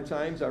Jews 5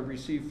 times I've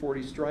received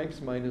 40 stripes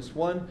minus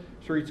 1.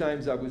 3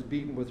 times I was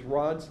beaten with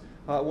rods.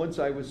 Once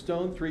I was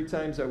stoned. 3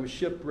 times I was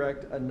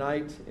shipwrecked. A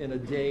night and a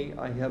day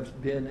I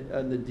have been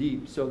in the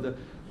deep. So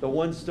the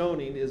one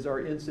stoning is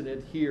our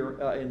incident here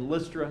in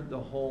Lystra,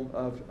 the home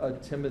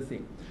of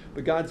Timothy.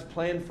 But God's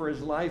plan for his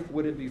life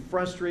wouldn't be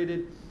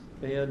frustrated.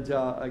 And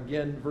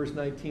again, verse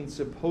 19,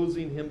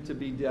 supposing him to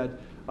be dead.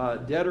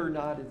 Dead or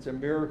not, it's a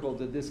miracle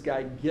that this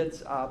guy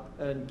gets up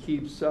and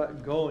keeps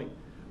going.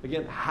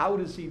 Again, how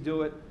does he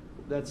do it?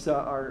 That's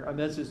our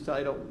message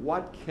title,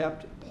 What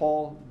Kept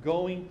Paul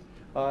Going?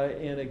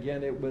 And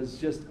again, it was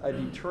just a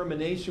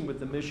determination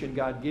with the mission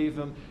God gave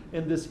him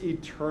and this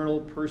eternal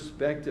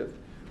perspective.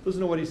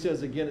 Listen to what he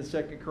says again in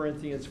 2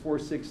 Corinthians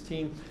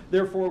 4:16.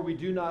 Therefore we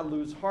do not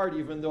lose heart,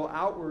 even though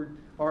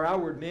our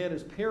outward man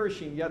is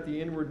perishing, yet the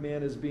inward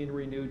man is being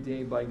renewed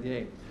day by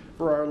day.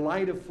 For our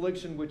light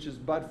affliction, which is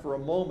but for a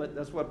moment,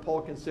 that's what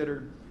Paul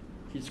considered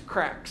his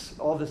cracks,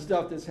 all the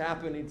stuff that's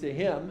happening to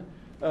him.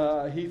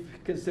 He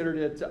considered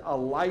it a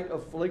light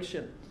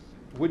affliction,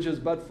 which is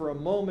but for a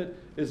moment,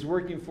 is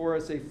working for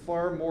us a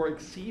far more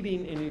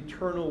exceeding and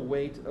eternal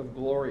weight of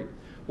glory.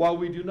 While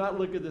we do not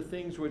look at the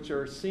things which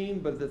are seen,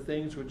 but the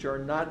things which are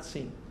not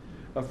seen.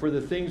 For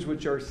the things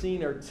which are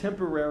seen are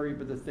temporary,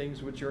 but the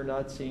things which are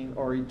not seen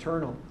are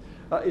eternal.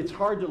 It's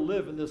hard to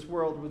live in this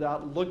world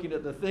without looking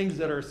at the things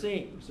that are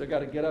seen. So got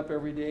to get up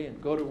every day and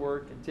go to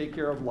work and take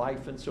care of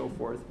life and so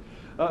forth.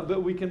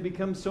 But we can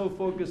become so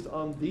focused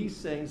on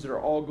these things that are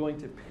all going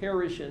to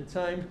perish in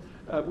time,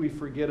 we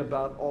forget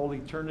about all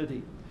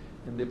eternity.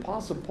 And the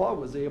Apostle Paul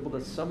was able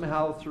to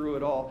somehow, through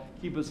it all,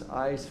 keep his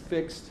eyes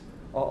fixed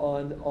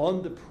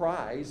on the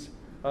prize,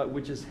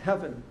 which is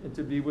heaven, and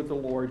to be with the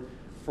Lord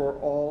for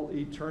all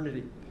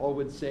eternity. Paul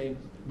would say,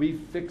 we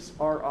fix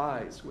our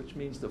eyes, which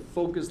means to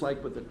focus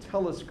like with a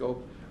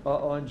telescope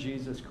on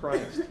Jesus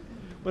Christ.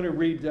 I'm going to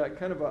read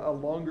kind of a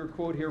longer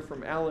quote here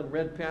from Alan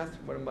Redpath,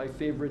 one of my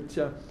favorite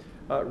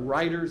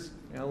writers.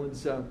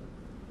 Alan's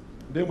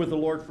been with the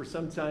Lord for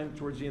some time.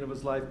 Towards the end of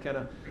his life, kind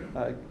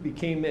of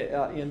became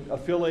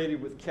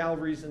affiliated with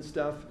Calvary's and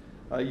stuff.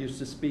 Used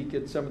to speak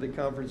at some of the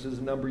conferences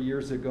a number of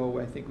years ago.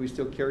 I think we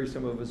still carry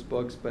some of his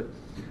books, but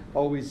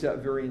always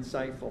very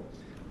insightful.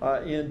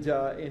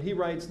 And he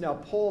writes, now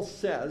Paul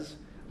says,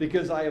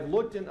 because I have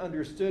looked and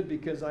understood,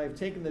 because I have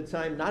taken the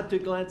time not to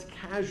glance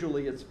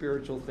casually at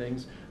spiritual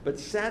things, but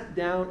sat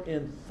down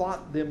and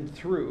thought them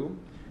through,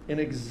 and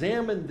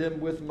examined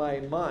them with my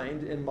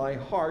mind and my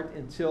heart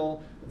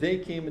until they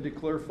came into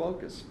clear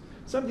focus.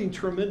 Something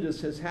tremendous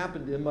has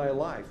happened in my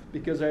life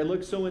because I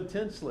looked so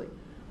intensely.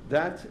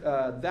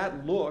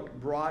 That look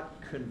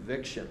brought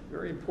conviction.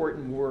 Very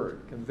important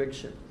word,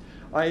 conviction.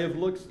 I have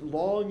looked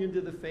long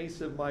into the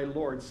face of my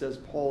Lord, says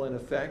Paul in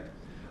effect.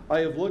 I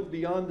have looked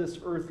beyond this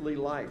earthly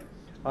life.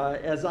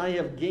 As I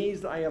have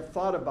gazed, I have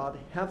thought about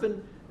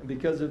heaven, and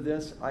because of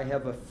this, I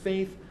have a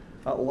faith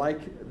like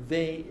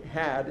they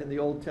had in the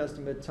Old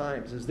Testament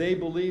times. As they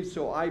believe,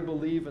 so I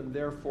believe, and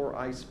therefore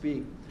I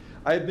speak.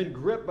 I have been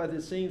gripped by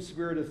the same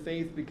spirit of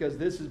faith because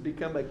this has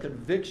become a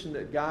conviction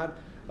that God,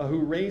 who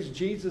raised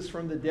Jesus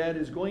from the dead,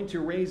 is going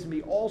to raise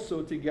me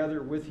also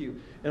together with you.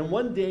 And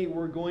one day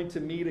we're going to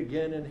meet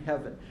again in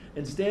heaven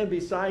and stand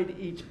beside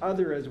each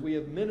other as we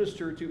have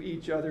ministered to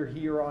each other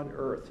here on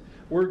earth.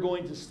 We're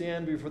going to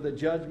stand before the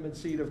judgment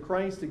seat of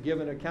Christ to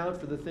give an account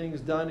for the things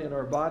done in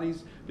our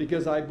bodies,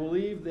 because I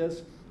believe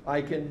this,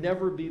 I can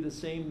never be the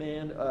same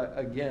man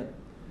again.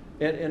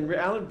 And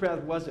Alan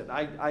Pratt wasn't.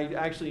 I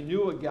actually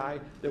knew a guy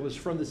that was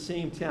from the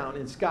same town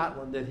in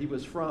Scotland that he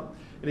was from.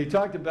 And he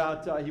talked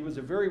about, he was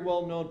a very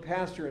well-known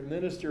pastor and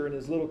minister in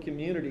his little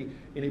community,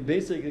 and he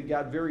basically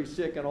got very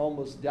sick and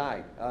almost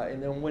died.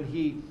 And then when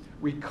he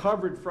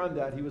recovered from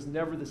that, he was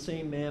never the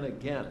same man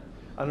again.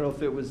 I don't know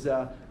if it was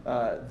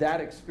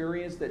that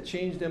experience that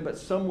changed him, but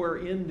somewhere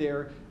in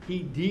there, he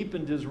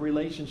deepened his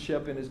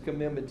relationship and his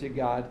commitment to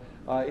God,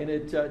 and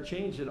it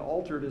changed and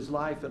altered his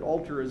life and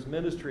altered his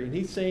ministry. And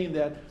he's saying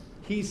that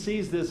he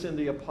sees this in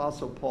the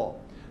Apostle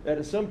Paul, that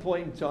at some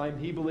point in time,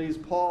 he believes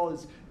Paul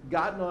has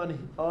gotten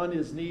on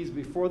his knees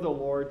before the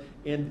Lord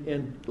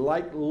and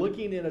like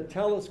looking in a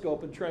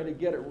telescope and trying to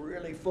get it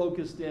really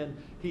focused in.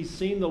 He's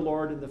seen the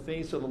Lord in the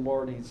face of the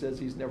Lord, and he says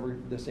he's never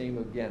the same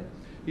again.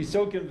 He's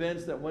so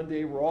convinced that one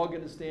day we're all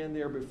going to stand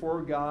there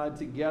before God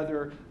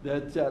together,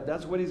 that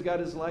that's what he's got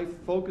his life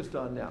focused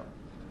on now.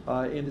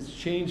 And it's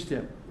changed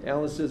him.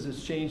 Alan says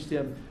it's changed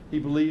him. He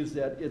believes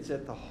that it's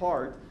at the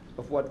heart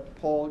of what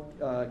Paul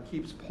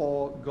keeps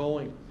Paul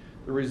going.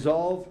 The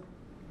resolve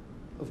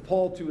of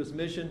Paul to his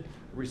mission,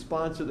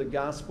 response to the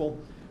gospel,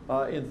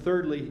 and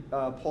thirdly,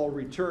 Paul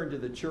returned to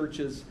the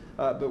churches,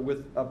 but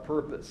with a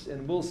purpose.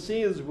 And we'll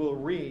see as we'll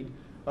read,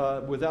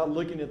 without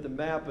looking at the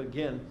map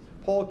again,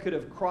 Paul could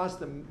have crossed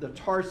the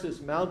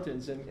Tarsus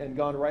Mountains and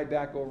gone right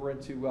back over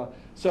into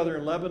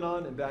southern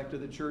Lebanon and back to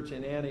the church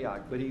in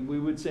Antioch. But we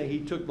would say he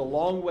took the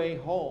long way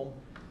home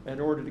in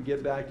order to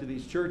get back to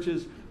these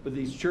churches, but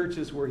these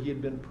churches where he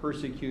had been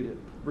persecuted.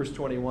 Verse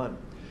 21.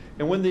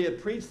 And when they had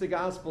preached the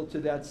gospel to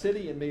that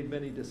city and made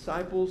many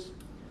disciples,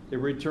 they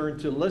returned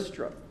to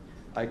Lystra,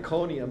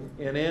 Iconium,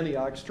 and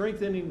Antioch,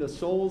 strengthening the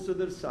souls of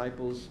the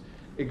disciples,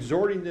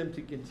 exhorting them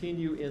to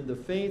continue in the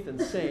faith,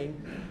 and saying,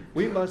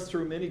 we must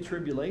through many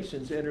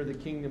tribulations enter the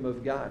kingdom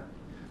of God.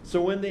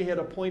 So when they had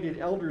appointed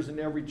elders in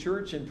every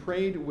church and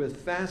prayed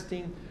with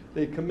fasting,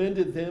 they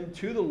commended them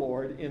to the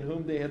Lord in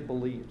whom they had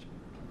believed.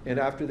 And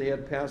after they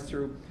had passed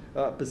through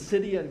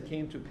Pisidia and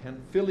came to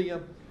Pamphylia,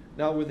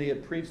 now when they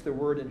had preached the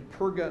word in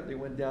Perga, they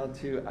went down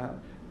to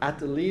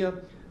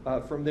Attalia.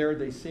 From there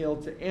they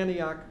sailed to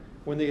Antioch,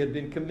 when they had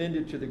been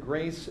commended to the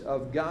grace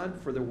of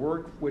God for the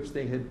work which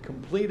they had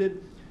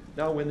completed.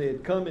 Now when they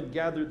had come and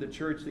gathered the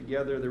church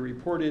together, they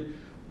reported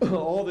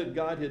all that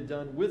God had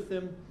done with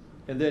them,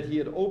 and that he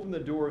had opened the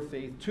door of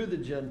faith to the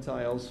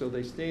Gentiles. So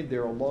they stayed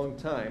there a long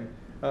time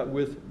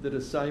with the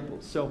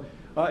disciples. So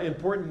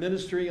important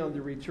ministry on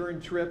the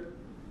return trip.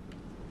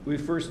 We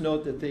first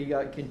note that they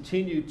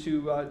continued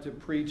to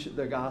preach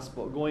the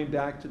gospel, going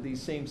back to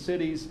these same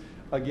cities,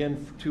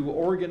 again, to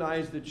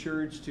organize the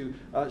church, to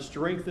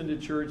strengthen the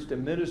church, to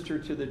minister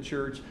to the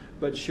church,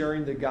 but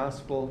sharing the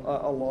gospel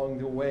along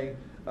the way.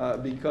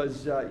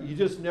 Because you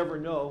just never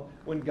know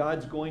when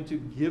God's going to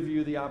give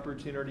you the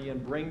opportunity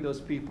and bring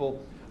those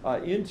people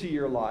into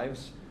your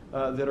lives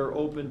that are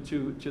open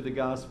to the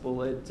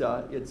gospel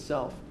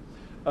itself.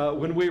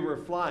 When we were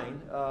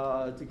flying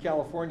to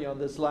California on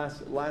this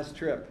last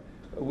trip,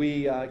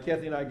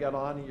 Kathy and I got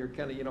on, and you're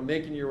kind of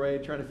making your way,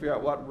 trying to figure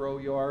out what row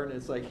you are, and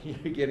it's like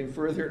you're getting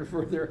further and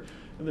further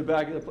in the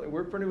back of the plane.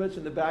 We're pretty much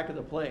in the back of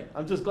the plane.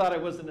 I'm just glad I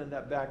wasn't in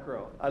that back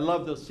row. I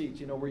love those seats,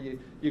 where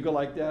you go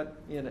like that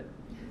in it.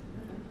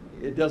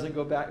 It doesn't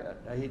go back.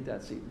 I hate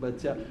that seat.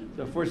 But so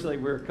fortunately,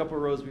 we're a couple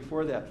of rows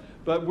before that.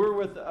 But we're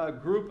with a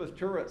group of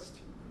tourists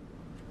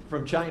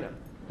from China.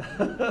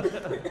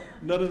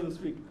 None of them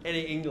speak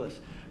any English.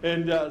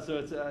 And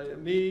so it's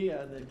me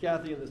and then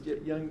Kathy and this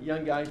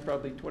young guy,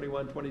 probably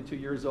 21, 22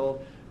 years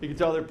old. You can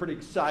tell they're pretty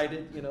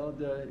excited.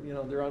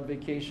 They're on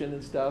vacation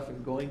and stuff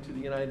and going to the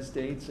United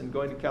States and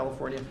going to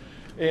California.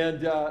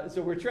 And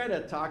so we're trying to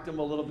talk to them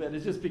a little bit. And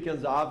it just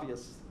becomes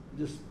obvious.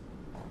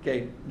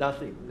 Okay,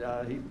 nothing.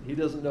 He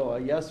doesn't know a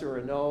yes or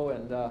a no,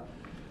 and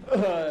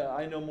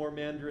I know more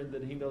Mandarin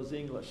than he knows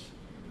English,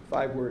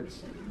 5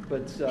 words.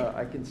 But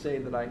I can say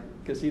that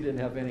because he didn't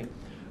have any.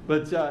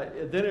 But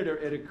then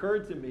it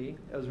occurred to me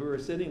as we were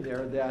sitting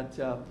there that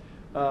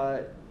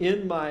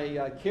in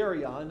my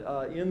carry-on,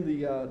 in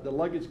the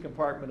luggage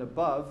compartment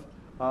above,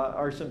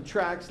 are some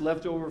tracts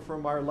left over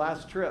from our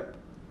last trip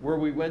where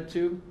we went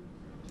to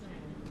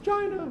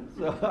China.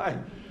 So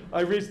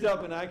I reached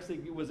up and actually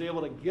was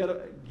able to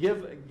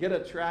get a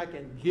tract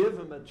and give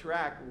him a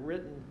tract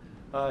written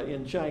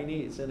in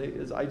Chinese.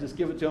 And I just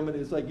give it to him, and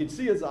it's like you'd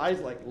see his eyes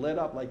like lit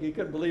up, like he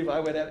couldn't believe I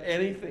would have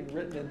anything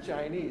written in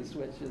Chinese,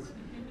 which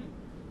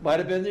might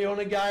have been the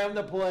only guy on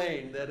the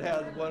plane that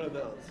has one of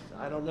those.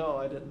 I don't know.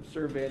 I didn't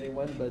survey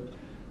anyone, but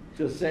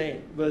just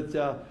saying. But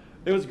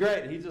it was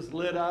great. He just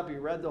lit up. He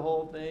read the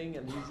whole thing,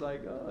 and he's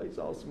like, oh, he's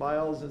all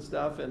smiles and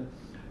stuff. And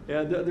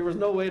there was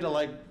no way to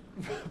like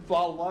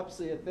follow up,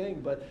 say a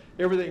thing, but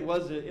everything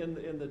was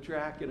in the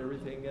track and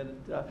everything. And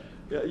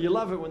you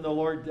love it when the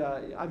Lord,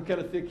 I'm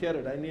kind of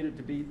thick-headed. I need it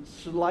to be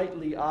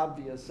slightly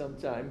obvious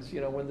sometimes,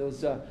 you know, when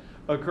those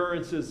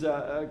occurrences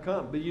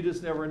come. But you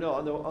just never know.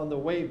 On the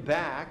way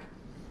back,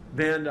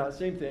 then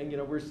same thing, you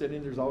know, we're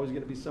sitting, there's always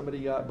going to be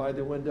somebody by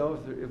the window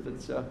if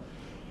it's,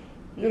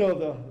 you know,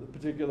 the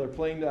particular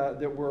plane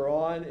that we're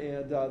on.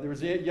 And there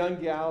was a young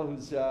gal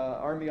who's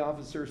Army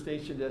officer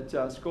stationed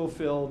at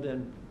Schofield,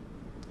 and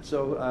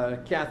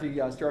so Kathy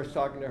starts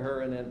talking to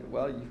her, and then,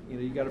 well,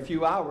 you got a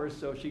few hours,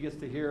 so she gets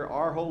to hear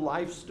our whole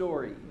life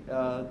story,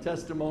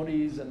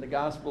 testimonies and the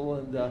gospel,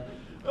 and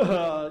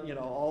you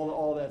know,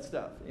 all that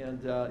stuff.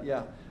 And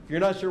yeah, if you're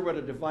not sure what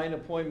a divine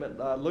appointment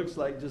looks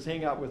like, just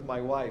hang out with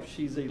my wife.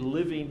 She's a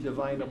living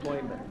divine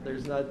appointment.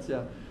 There's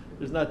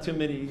not too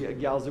many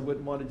gals that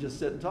wouldn't want to just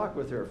sit and talk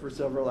with her for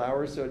several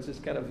hours. So it's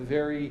just kind of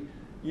very,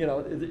 you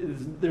know,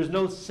 there's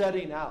no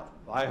setting out.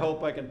 I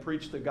hope I can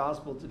preach the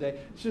gospel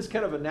today. It's just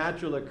kind of a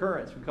natural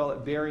occurrence. We call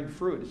it bearing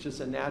fruit. It's just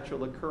a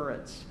natural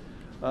occurrence.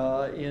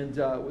 And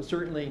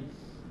certainly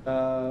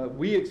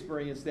we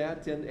experience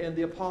that. And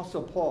the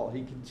Apostle Paul,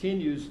 he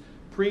continues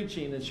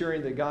preaching and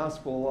sharing the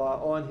gospel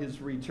on his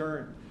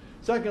return.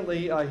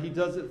 Secondly, he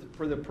does it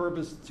for the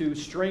purpose to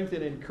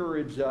strengthen and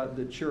encourage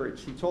the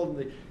church. He told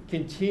them to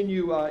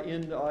continue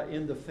in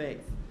the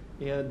faith.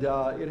 And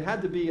it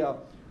had to be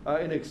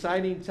an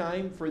exciting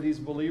time for these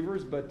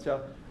believers, but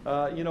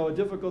you know, a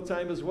difficult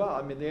time as well.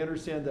 I mean, they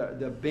understand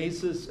the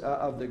basis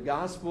of the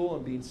gospel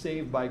and being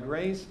saved by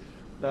grace.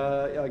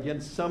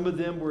 Again, some of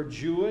them were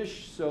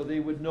Jewish, so they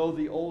would know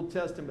the Old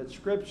Testament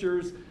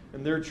scriptures,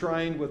 and they're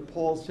trying, with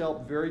Paul's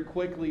help, very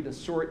quickly to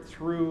sort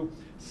through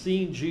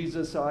seeing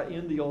Jesus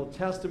in the Old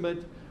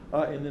Testament,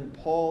 and then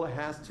Paul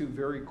has to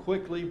very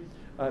quickly,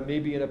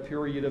 maybe in a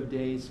period of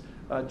days,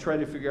 try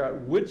to figure out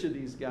which of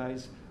these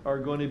guys are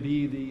going to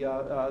be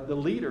the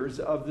leaders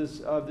of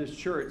this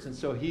church. And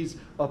so he's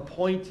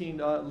appointing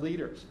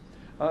leaders.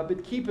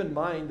 But keep in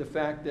mind the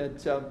fact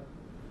that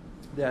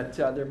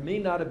there may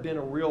not have been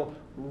a real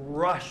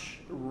rush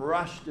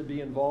to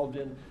be involved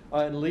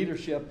in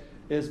leadership,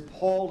 as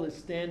Paul is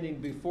standing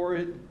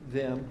before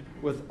them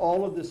with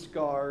all of the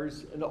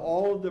scars and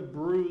all of the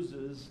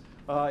bruises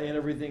and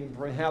everything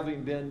from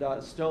having been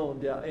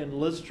stoned in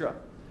Lystra.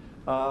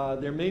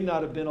 There may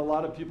not have been a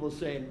lot of people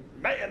saying,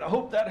 man, I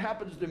hope that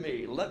happens to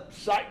me.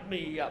 Sign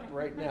me up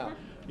right now.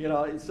 You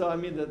know, so I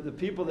mean, the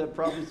people that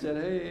probably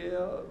said, hey,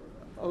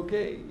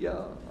 okay,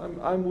 yeah,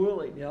 I'm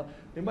willing. You know,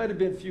 they might have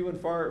been few and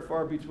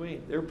far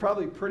between. They were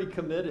probably pretty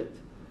committed.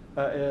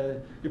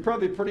 You're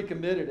probably pretty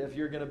committed if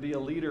you're going to be a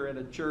leader in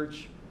a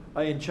church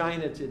in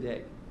China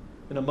today,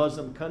 in a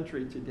Muslim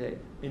country today,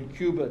 in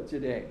Cuba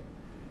today,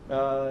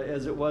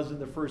 as it was in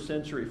the first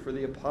century for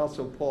the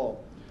Apostle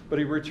Paul. But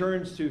he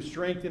returns to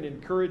strengthen and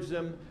encourage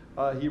them.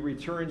 He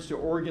returns to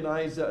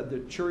organize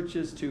the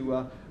churches,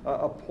 to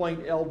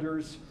appoint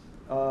elders.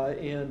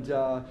 And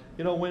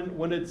you know,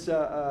 when it's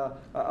a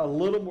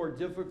little more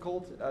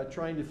difficult,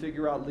 trying to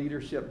figure out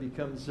leadership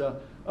becomes a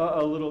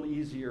little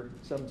easier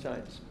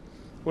sometimes.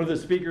 One of the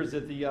speakers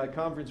at the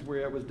conference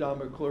we're at was Don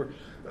McClure.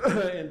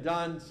 And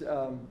Don's,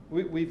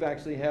 we've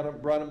actually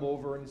brought him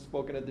over and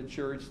spoken at the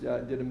church,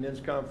 did a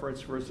men's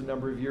conference for us a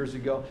number of years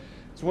ago.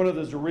 It's one of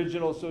those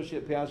original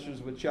associate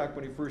pastors with Chuck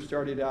when he first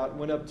started out.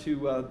 Went up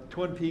to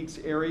Twin Peaks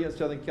area,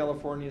 Southern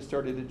California,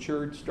 started a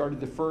church, started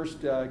the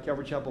first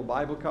Calvary Chapel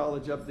Bible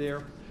College up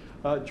there.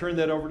 Turned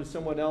that over to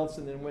someone else,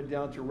 and then went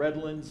down to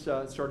Redlands,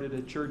 started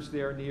a church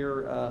there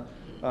near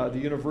the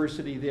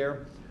university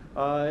there.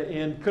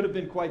 And could have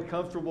been quite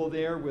comfortable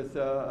there with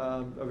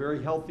a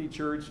very healthy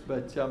church,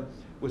 but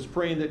was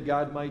praying that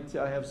God might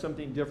have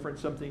something different,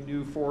 something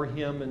new for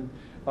him. And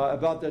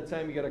about that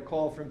time, he got a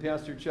call from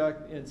Pastor Chuck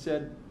and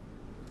said,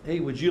 hey,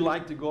 would you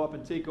like to go up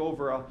and take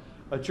over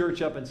a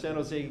church up in San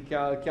Jose,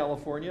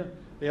 California?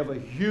 They have a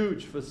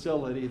huge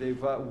facility.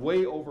 They've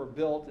way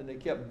overbuilt, and they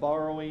kept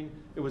borrowing.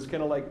 It was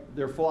kind of like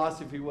their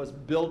philosophy was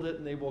build it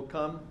and they will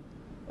come.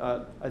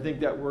 I think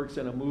that works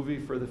in a movie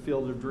for the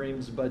Field of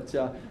Dreams, but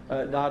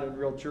not in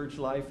real church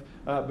life.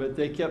 But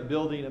they kept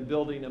building and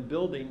building and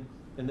building,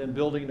 and then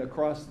building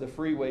across the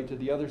freeway to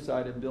the other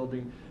side and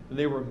building. And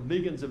they were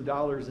millions of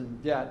dollars in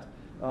debt.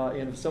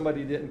 And if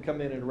somebody didn't come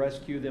in and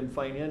rescue them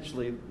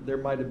financially, there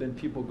might have been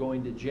people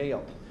going to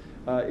jail.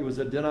 It was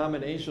a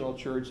denominational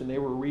church, and they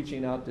were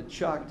reaching out to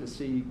Chuck to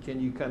see,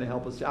 can you kind of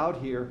help us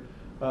out here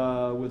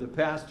with a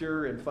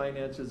pastor and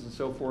finances and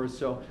so forth.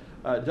 So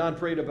Don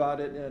prayed about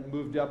it and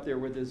moved up there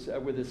with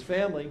his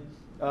family.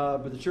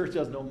 But the church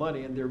has no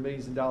money, and they're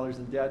millions of dollars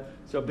in debt.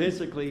 So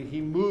basically,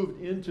 he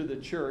moved into the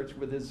church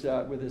with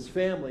his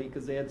family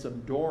because they had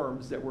some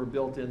dorms that were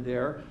built in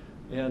there,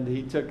 and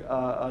he took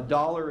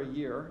 $1 a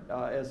year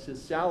as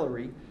his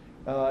salary,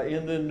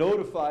 and then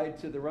notified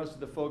to the rest of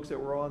the folks that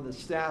were on the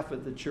staff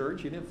at the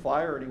church. He didn't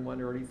fire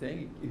anyone or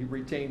anything. He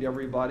retained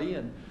everybody,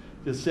 and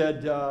just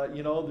said,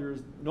 you know,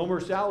 there's no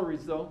more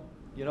salaries though.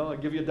 You know, I'll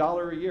give you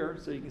 $1 a year,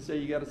 so you can say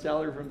you got a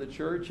salary from the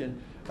church, and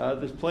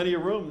there's plenty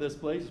of room in this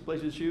place. This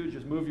place is huge.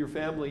 Just move your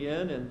family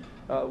in, and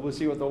we'll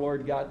see what the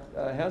Lord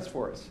has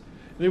for us.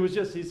 And it was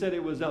just, he said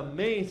it was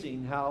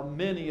amazing how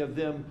many of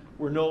them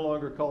were no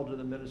longer called to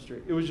the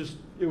ministry. It was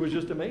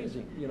just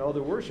amazing. You know,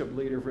 the worship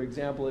leader, for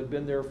example, had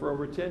been there for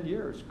over 10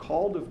 years,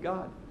 called of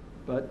God,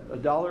 but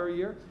 $1 a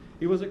year,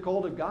 he wasn't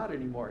called of God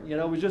anymore. You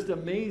know, it was just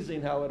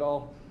amazing how it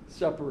all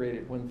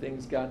separated when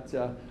things got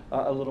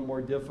a little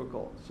more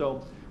difficult.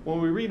 So when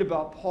we read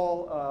about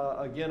Paul,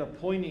 again,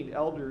 appointing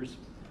elders,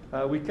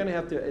 we kind of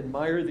have to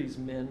admire these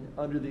men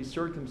under these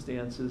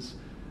circumstances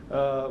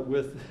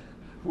with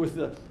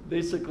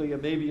basically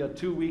maybe a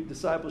 2-week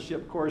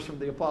discipleship course from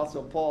the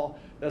Apostle Paul.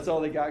 That's all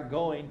they got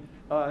going,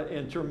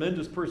 and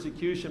tremendous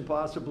persecution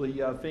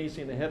possibly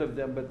facing ahead of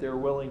them, but they're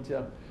willing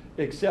to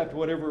accept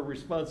whatever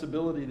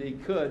responsibility they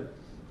could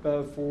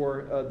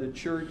for the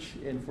church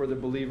and for the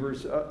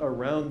believers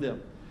around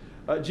them.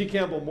 G.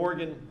 Campbell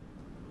Morgan,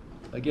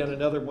 again,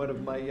 another one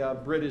of my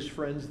British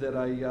friends that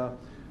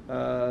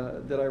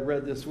I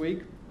read this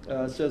week,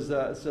 says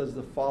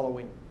the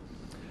following: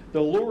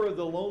 "The lure of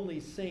the lonely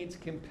saints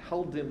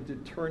compelled him to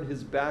turn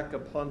his back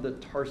upon the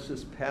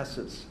Tarsus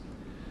passes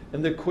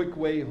and the quick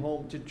way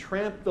home, to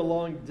tramp the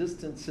long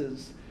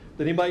distances,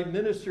 that he might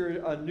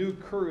minister a new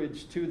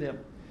courage to them.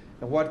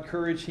 And what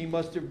courage he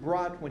must have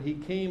brought when he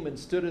came and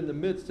stood in the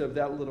midst of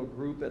that little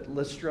group at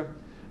Lystra,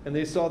 and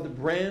they saw the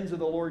brands of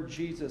the Lord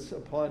Jesus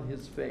upon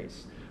his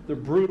face, the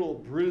brutal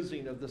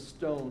bruising of the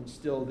stone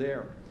still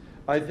there.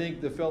 I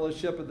think the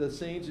fellowship of the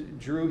saints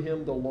drew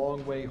him the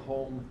long way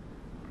home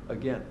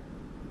again."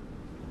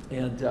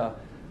 And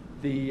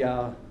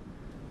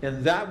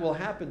and that will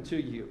happen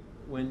to you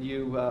when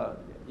you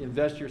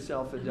invest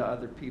yourself into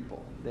other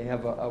people. They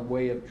have a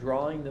way of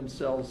drawing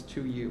themselves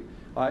to you.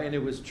 And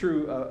it was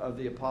true of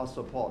the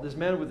Apostle Paul. This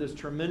man with this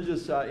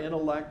tremendous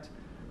intellect,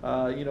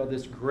 you know,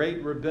 this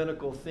great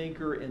rabbinical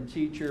thinker and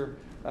teacher,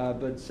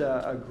 but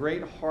a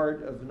great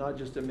heart of not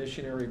just a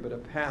missionary, but a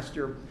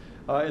pastor.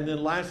 And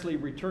then lastly,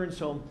 returns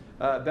home,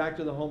 back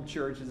to the home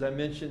church. As I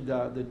mentioned,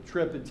 the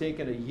trip had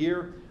taken a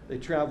year. They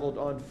traveled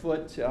on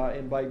foot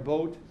and by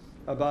boat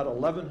about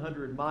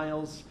 1,100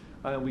 miles.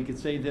 We could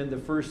say then the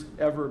first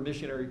ever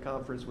missionary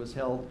conference was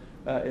held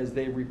as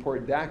they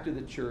report back to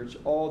the church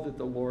all that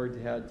the Lord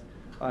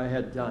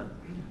had done.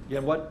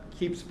 Again, what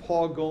keeps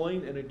Paul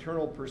going? An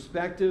eternal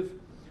perspective.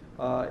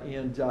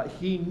 And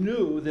he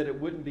knew that it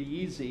wouldn't be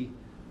easy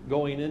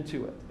going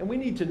into it. And we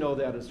need to know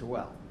that as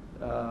well.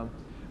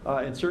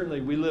 And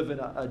certainly we live in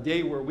a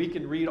day where we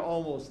can read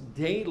almost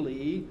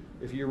daily,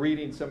 if you're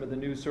reading some of the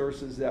news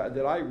sources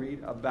that I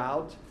read,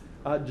 about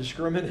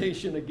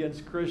discrimination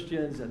against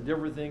Christians and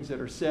different things that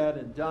are said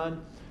and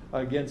done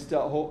against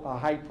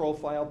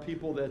high-profile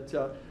people that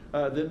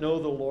know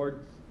the Lord.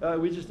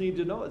 We just need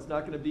to know it's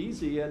not going to be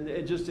easy,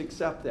 and just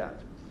accept that.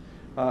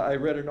 I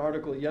read an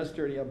article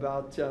yesterday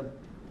about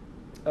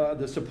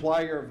the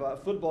supplier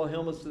of football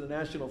helmets to the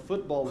National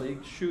Football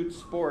League, Shoot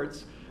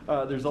Sports.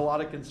 There's a lot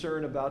of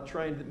concern about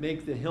trying to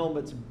make the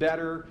helmets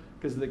better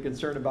because of the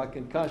concern about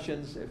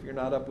concussions. If you're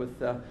not up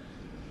with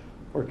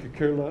or could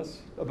care less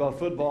about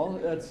football,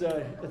 it's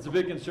a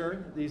big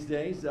concern these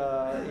days.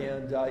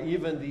 And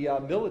even the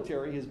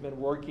military has been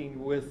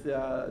working with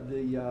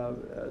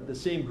the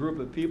same group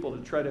of people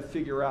to try to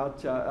figure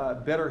out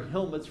better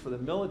helmets for the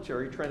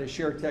military, trying to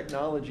share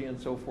technology and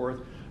so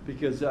forth,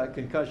 because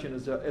concussion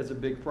is a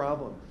big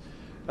problem.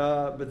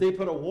 But they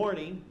put a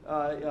warning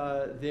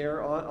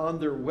there on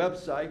their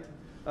website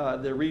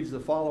that reads the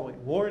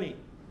following: "Warning,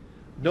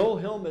 no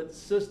helmet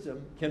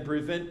system can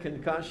prevent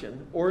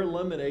concussion or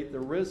eliminate the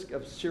risk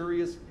of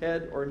serious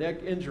head or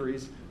neck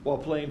injuries while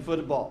playing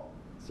football."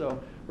 So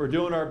we're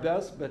doing our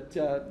best, but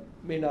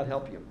may not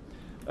help you.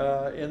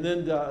 And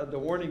then the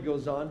warning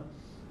goes on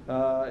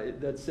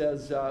that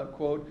says,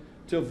 quote,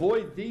 "To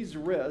avoid these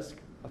risks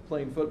of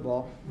playing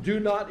football, do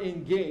not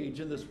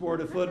engage in the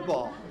sport of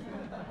football."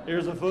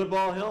 Here's a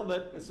football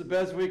helmet. It's the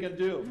best we can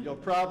do. You'll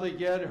probably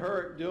get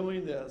hurt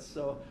doing this,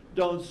 so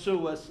don't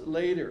sue us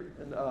later,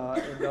 in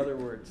other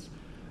words.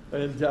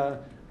 And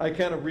I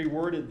kind of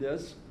reworded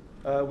this.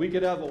 We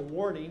could have a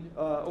warning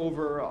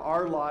over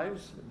our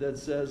lives that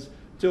says,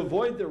 to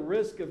avoid the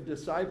risk of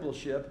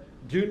discipleship,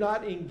 do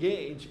not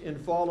engage in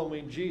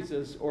following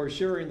Jesus or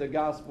sharing the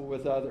gospel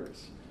with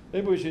others.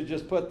 Maybe we should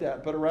just put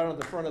it right on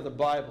the front of the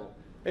Bible.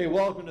 Hey,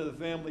 welcome to the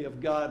family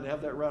of God, and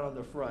have that right on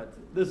the front.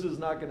 This is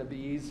not going to be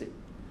easy.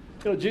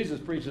 You know, Jesus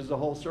preaches the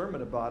whole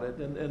sermon about it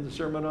in the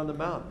Sermon on the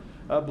Mount.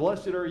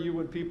 Blessed are you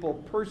when people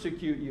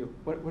persecute you.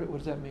 What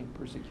does that mean,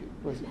 persecute?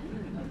 What is it?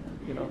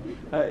 You know,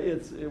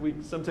 we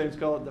sometimes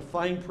call it the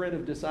fine print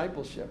of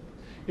discipleship.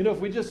 You know, if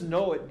we just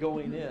know it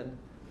going in,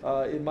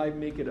 it might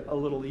make it a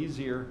little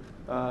easier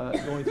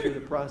going through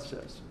the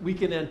process. We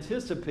can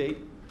anticipate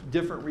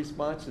different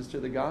responses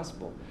to the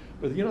gospel.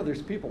 But, you know,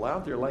 there's people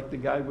out there like the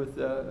guy with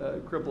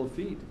crippled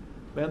feet.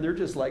 Man, they're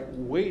just like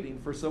waiting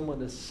for someone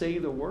to say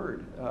the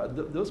word.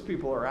 Those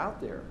people are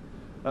out there.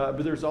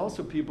 But there's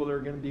also people that are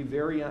going to be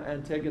very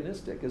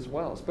antagonistic as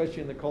well,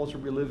 especially in the culture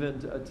we live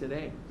in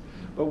today.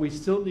 But we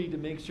still need to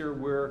make sure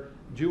we're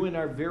doing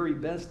our very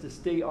best to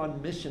stay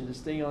on mission, to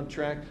stay on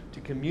track,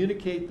 to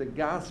communicate the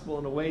gospel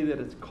in a way that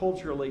it's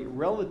culturally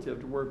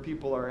relative to where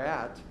people are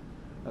at,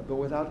 but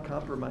without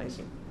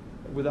compromising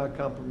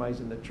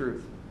the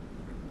truth.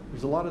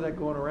 There's a lot of that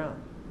going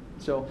around.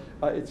 So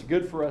it's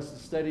good for us to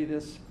study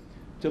this,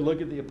 to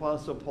look at the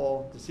Apostle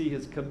Paul, to see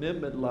his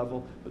commitment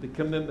level, but the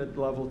commitment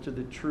level to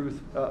the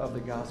truth of the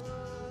gospel.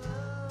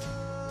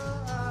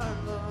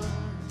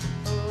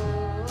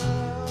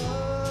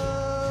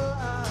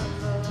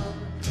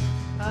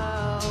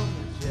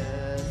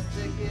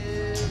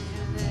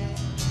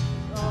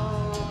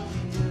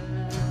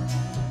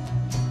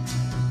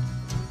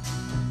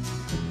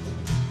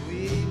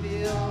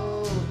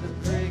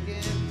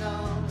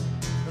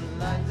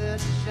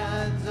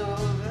 Shines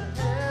over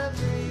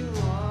every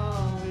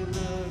wall. We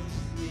look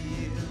to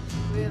you,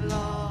 we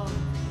long for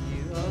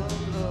you, oh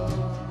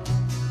Lord.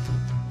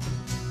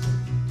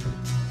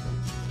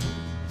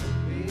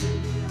 We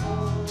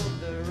behold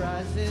the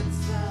rising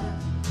sun,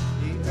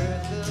 the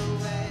earth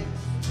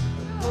awakes,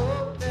 the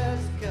hope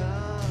has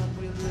come.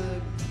 We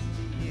look to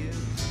you,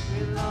 we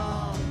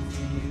long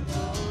for you,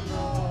 oh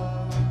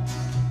Lord.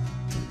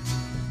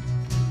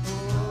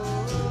 Oh,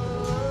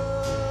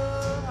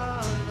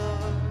 our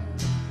Lord.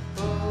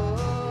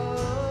 Oh,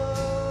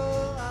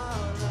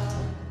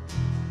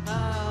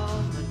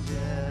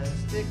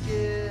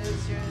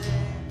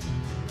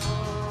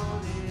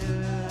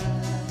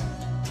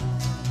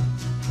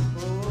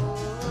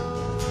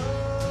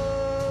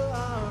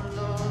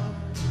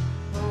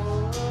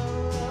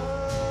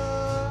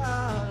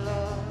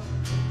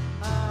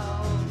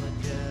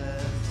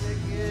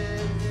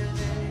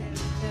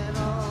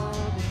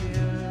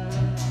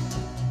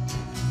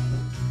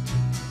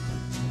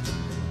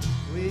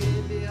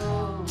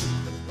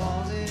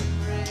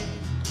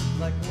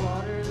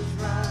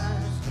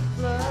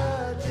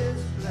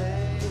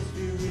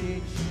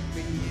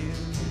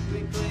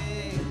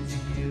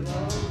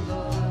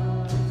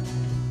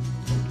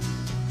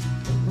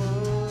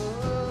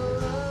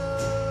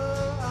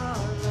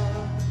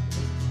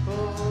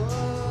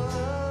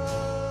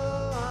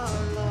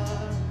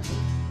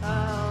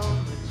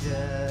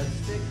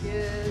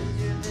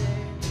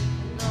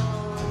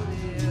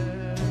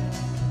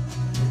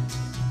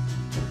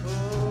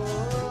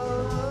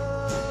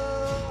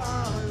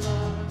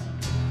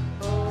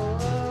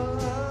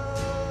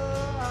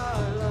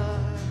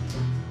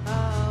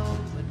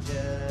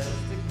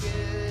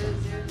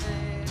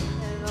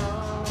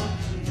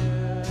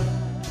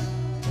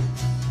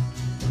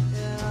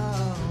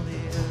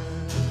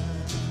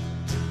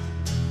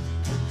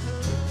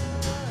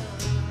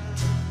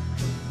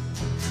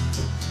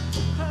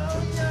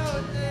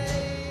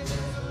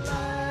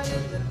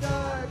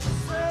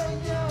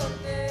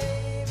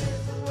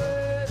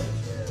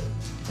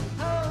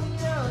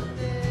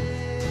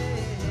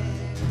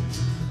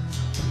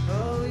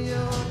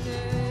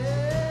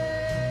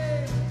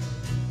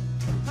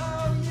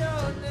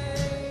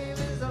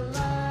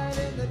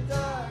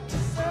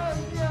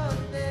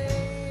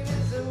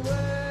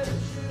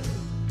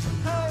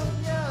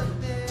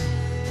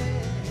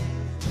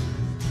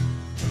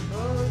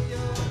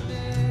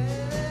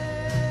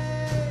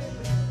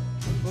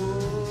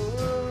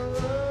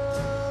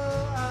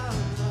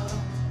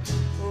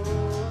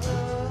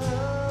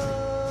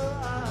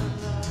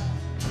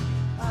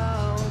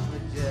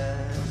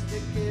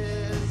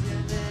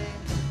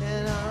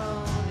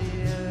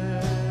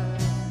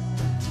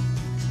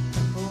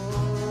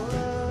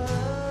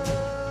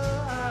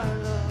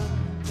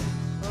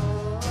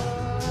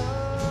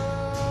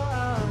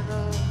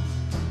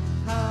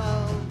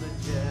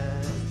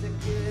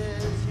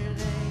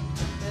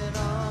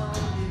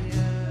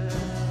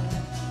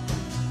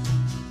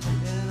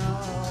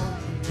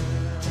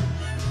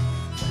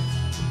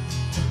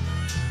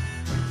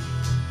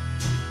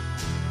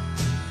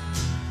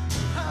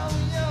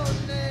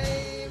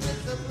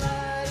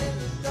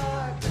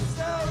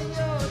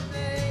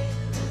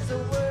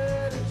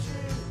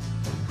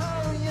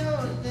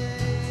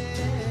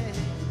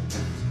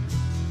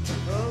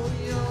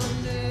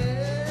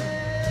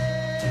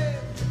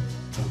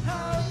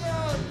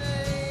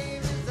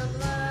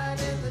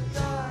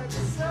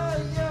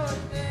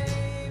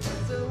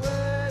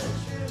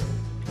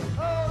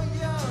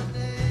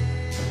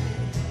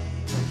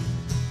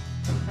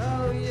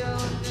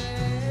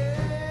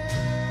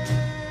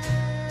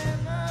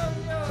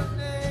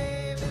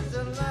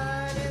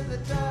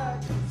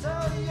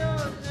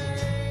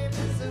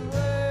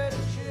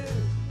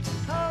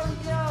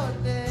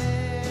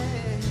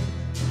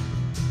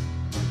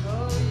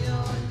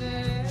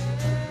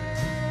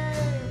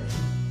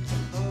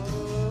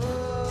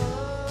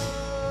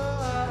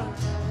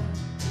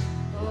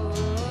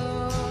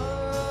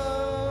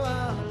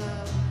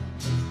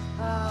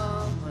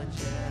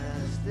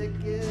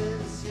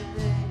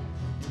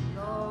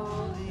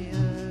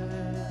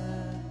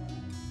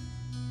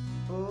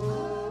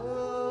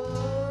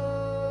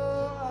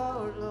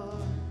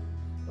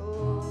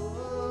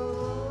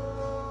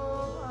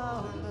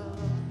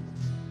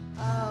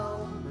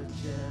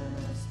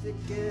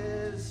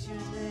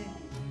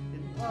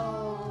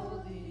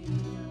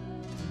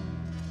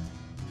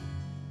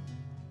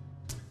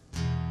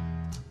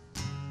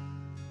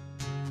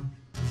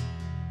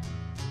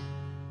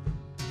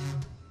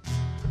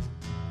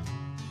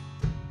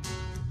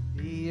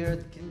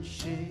 earth can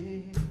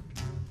shake,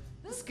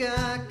 the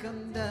sky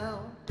come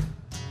down,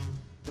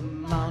 the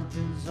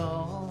mountains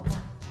all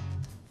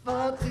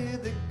fall to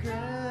the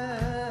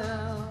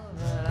ground.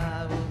 But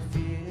I will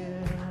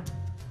fear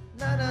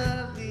none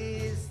of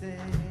these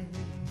things.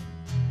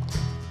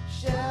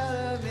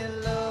 Shelter me,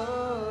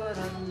 Lord,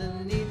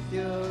 underneath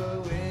your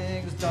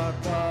wings. Dark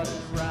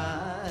waters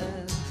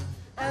rise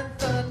and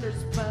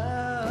thunders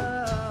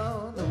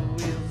pound. The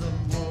wheels of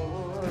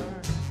war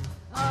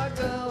are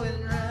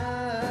going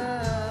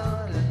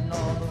round, and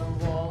all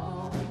the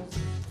walls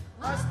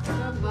are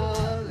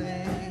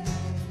stumbling.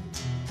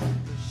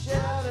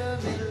 Shelter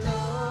me,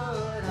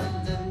 Lord,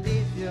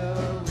 underneath your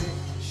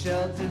wings.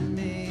 Shelter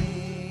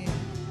me,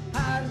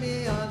 hide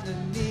me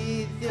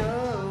underneath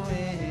your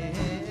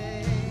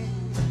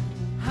wings.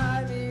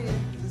 Hide me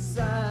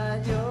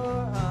inside your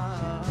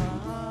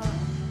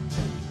arms.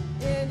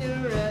 In your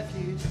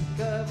refuge,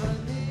 cover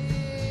me.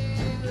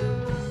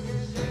 Lord,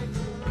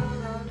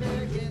 I'm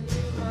making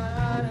you my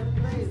hiding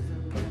place.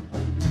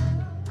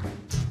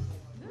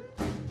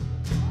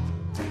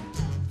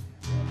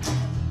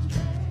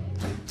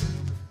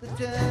 The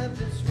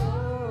tempest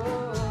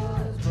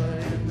roars, but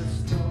in the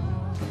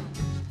storm,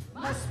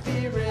 my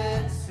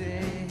spirit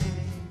sings.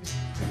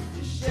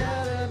 You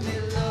shelter me,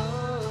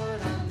 Lord,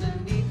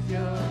 underneath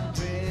your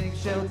wings.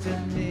 Shelter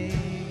me.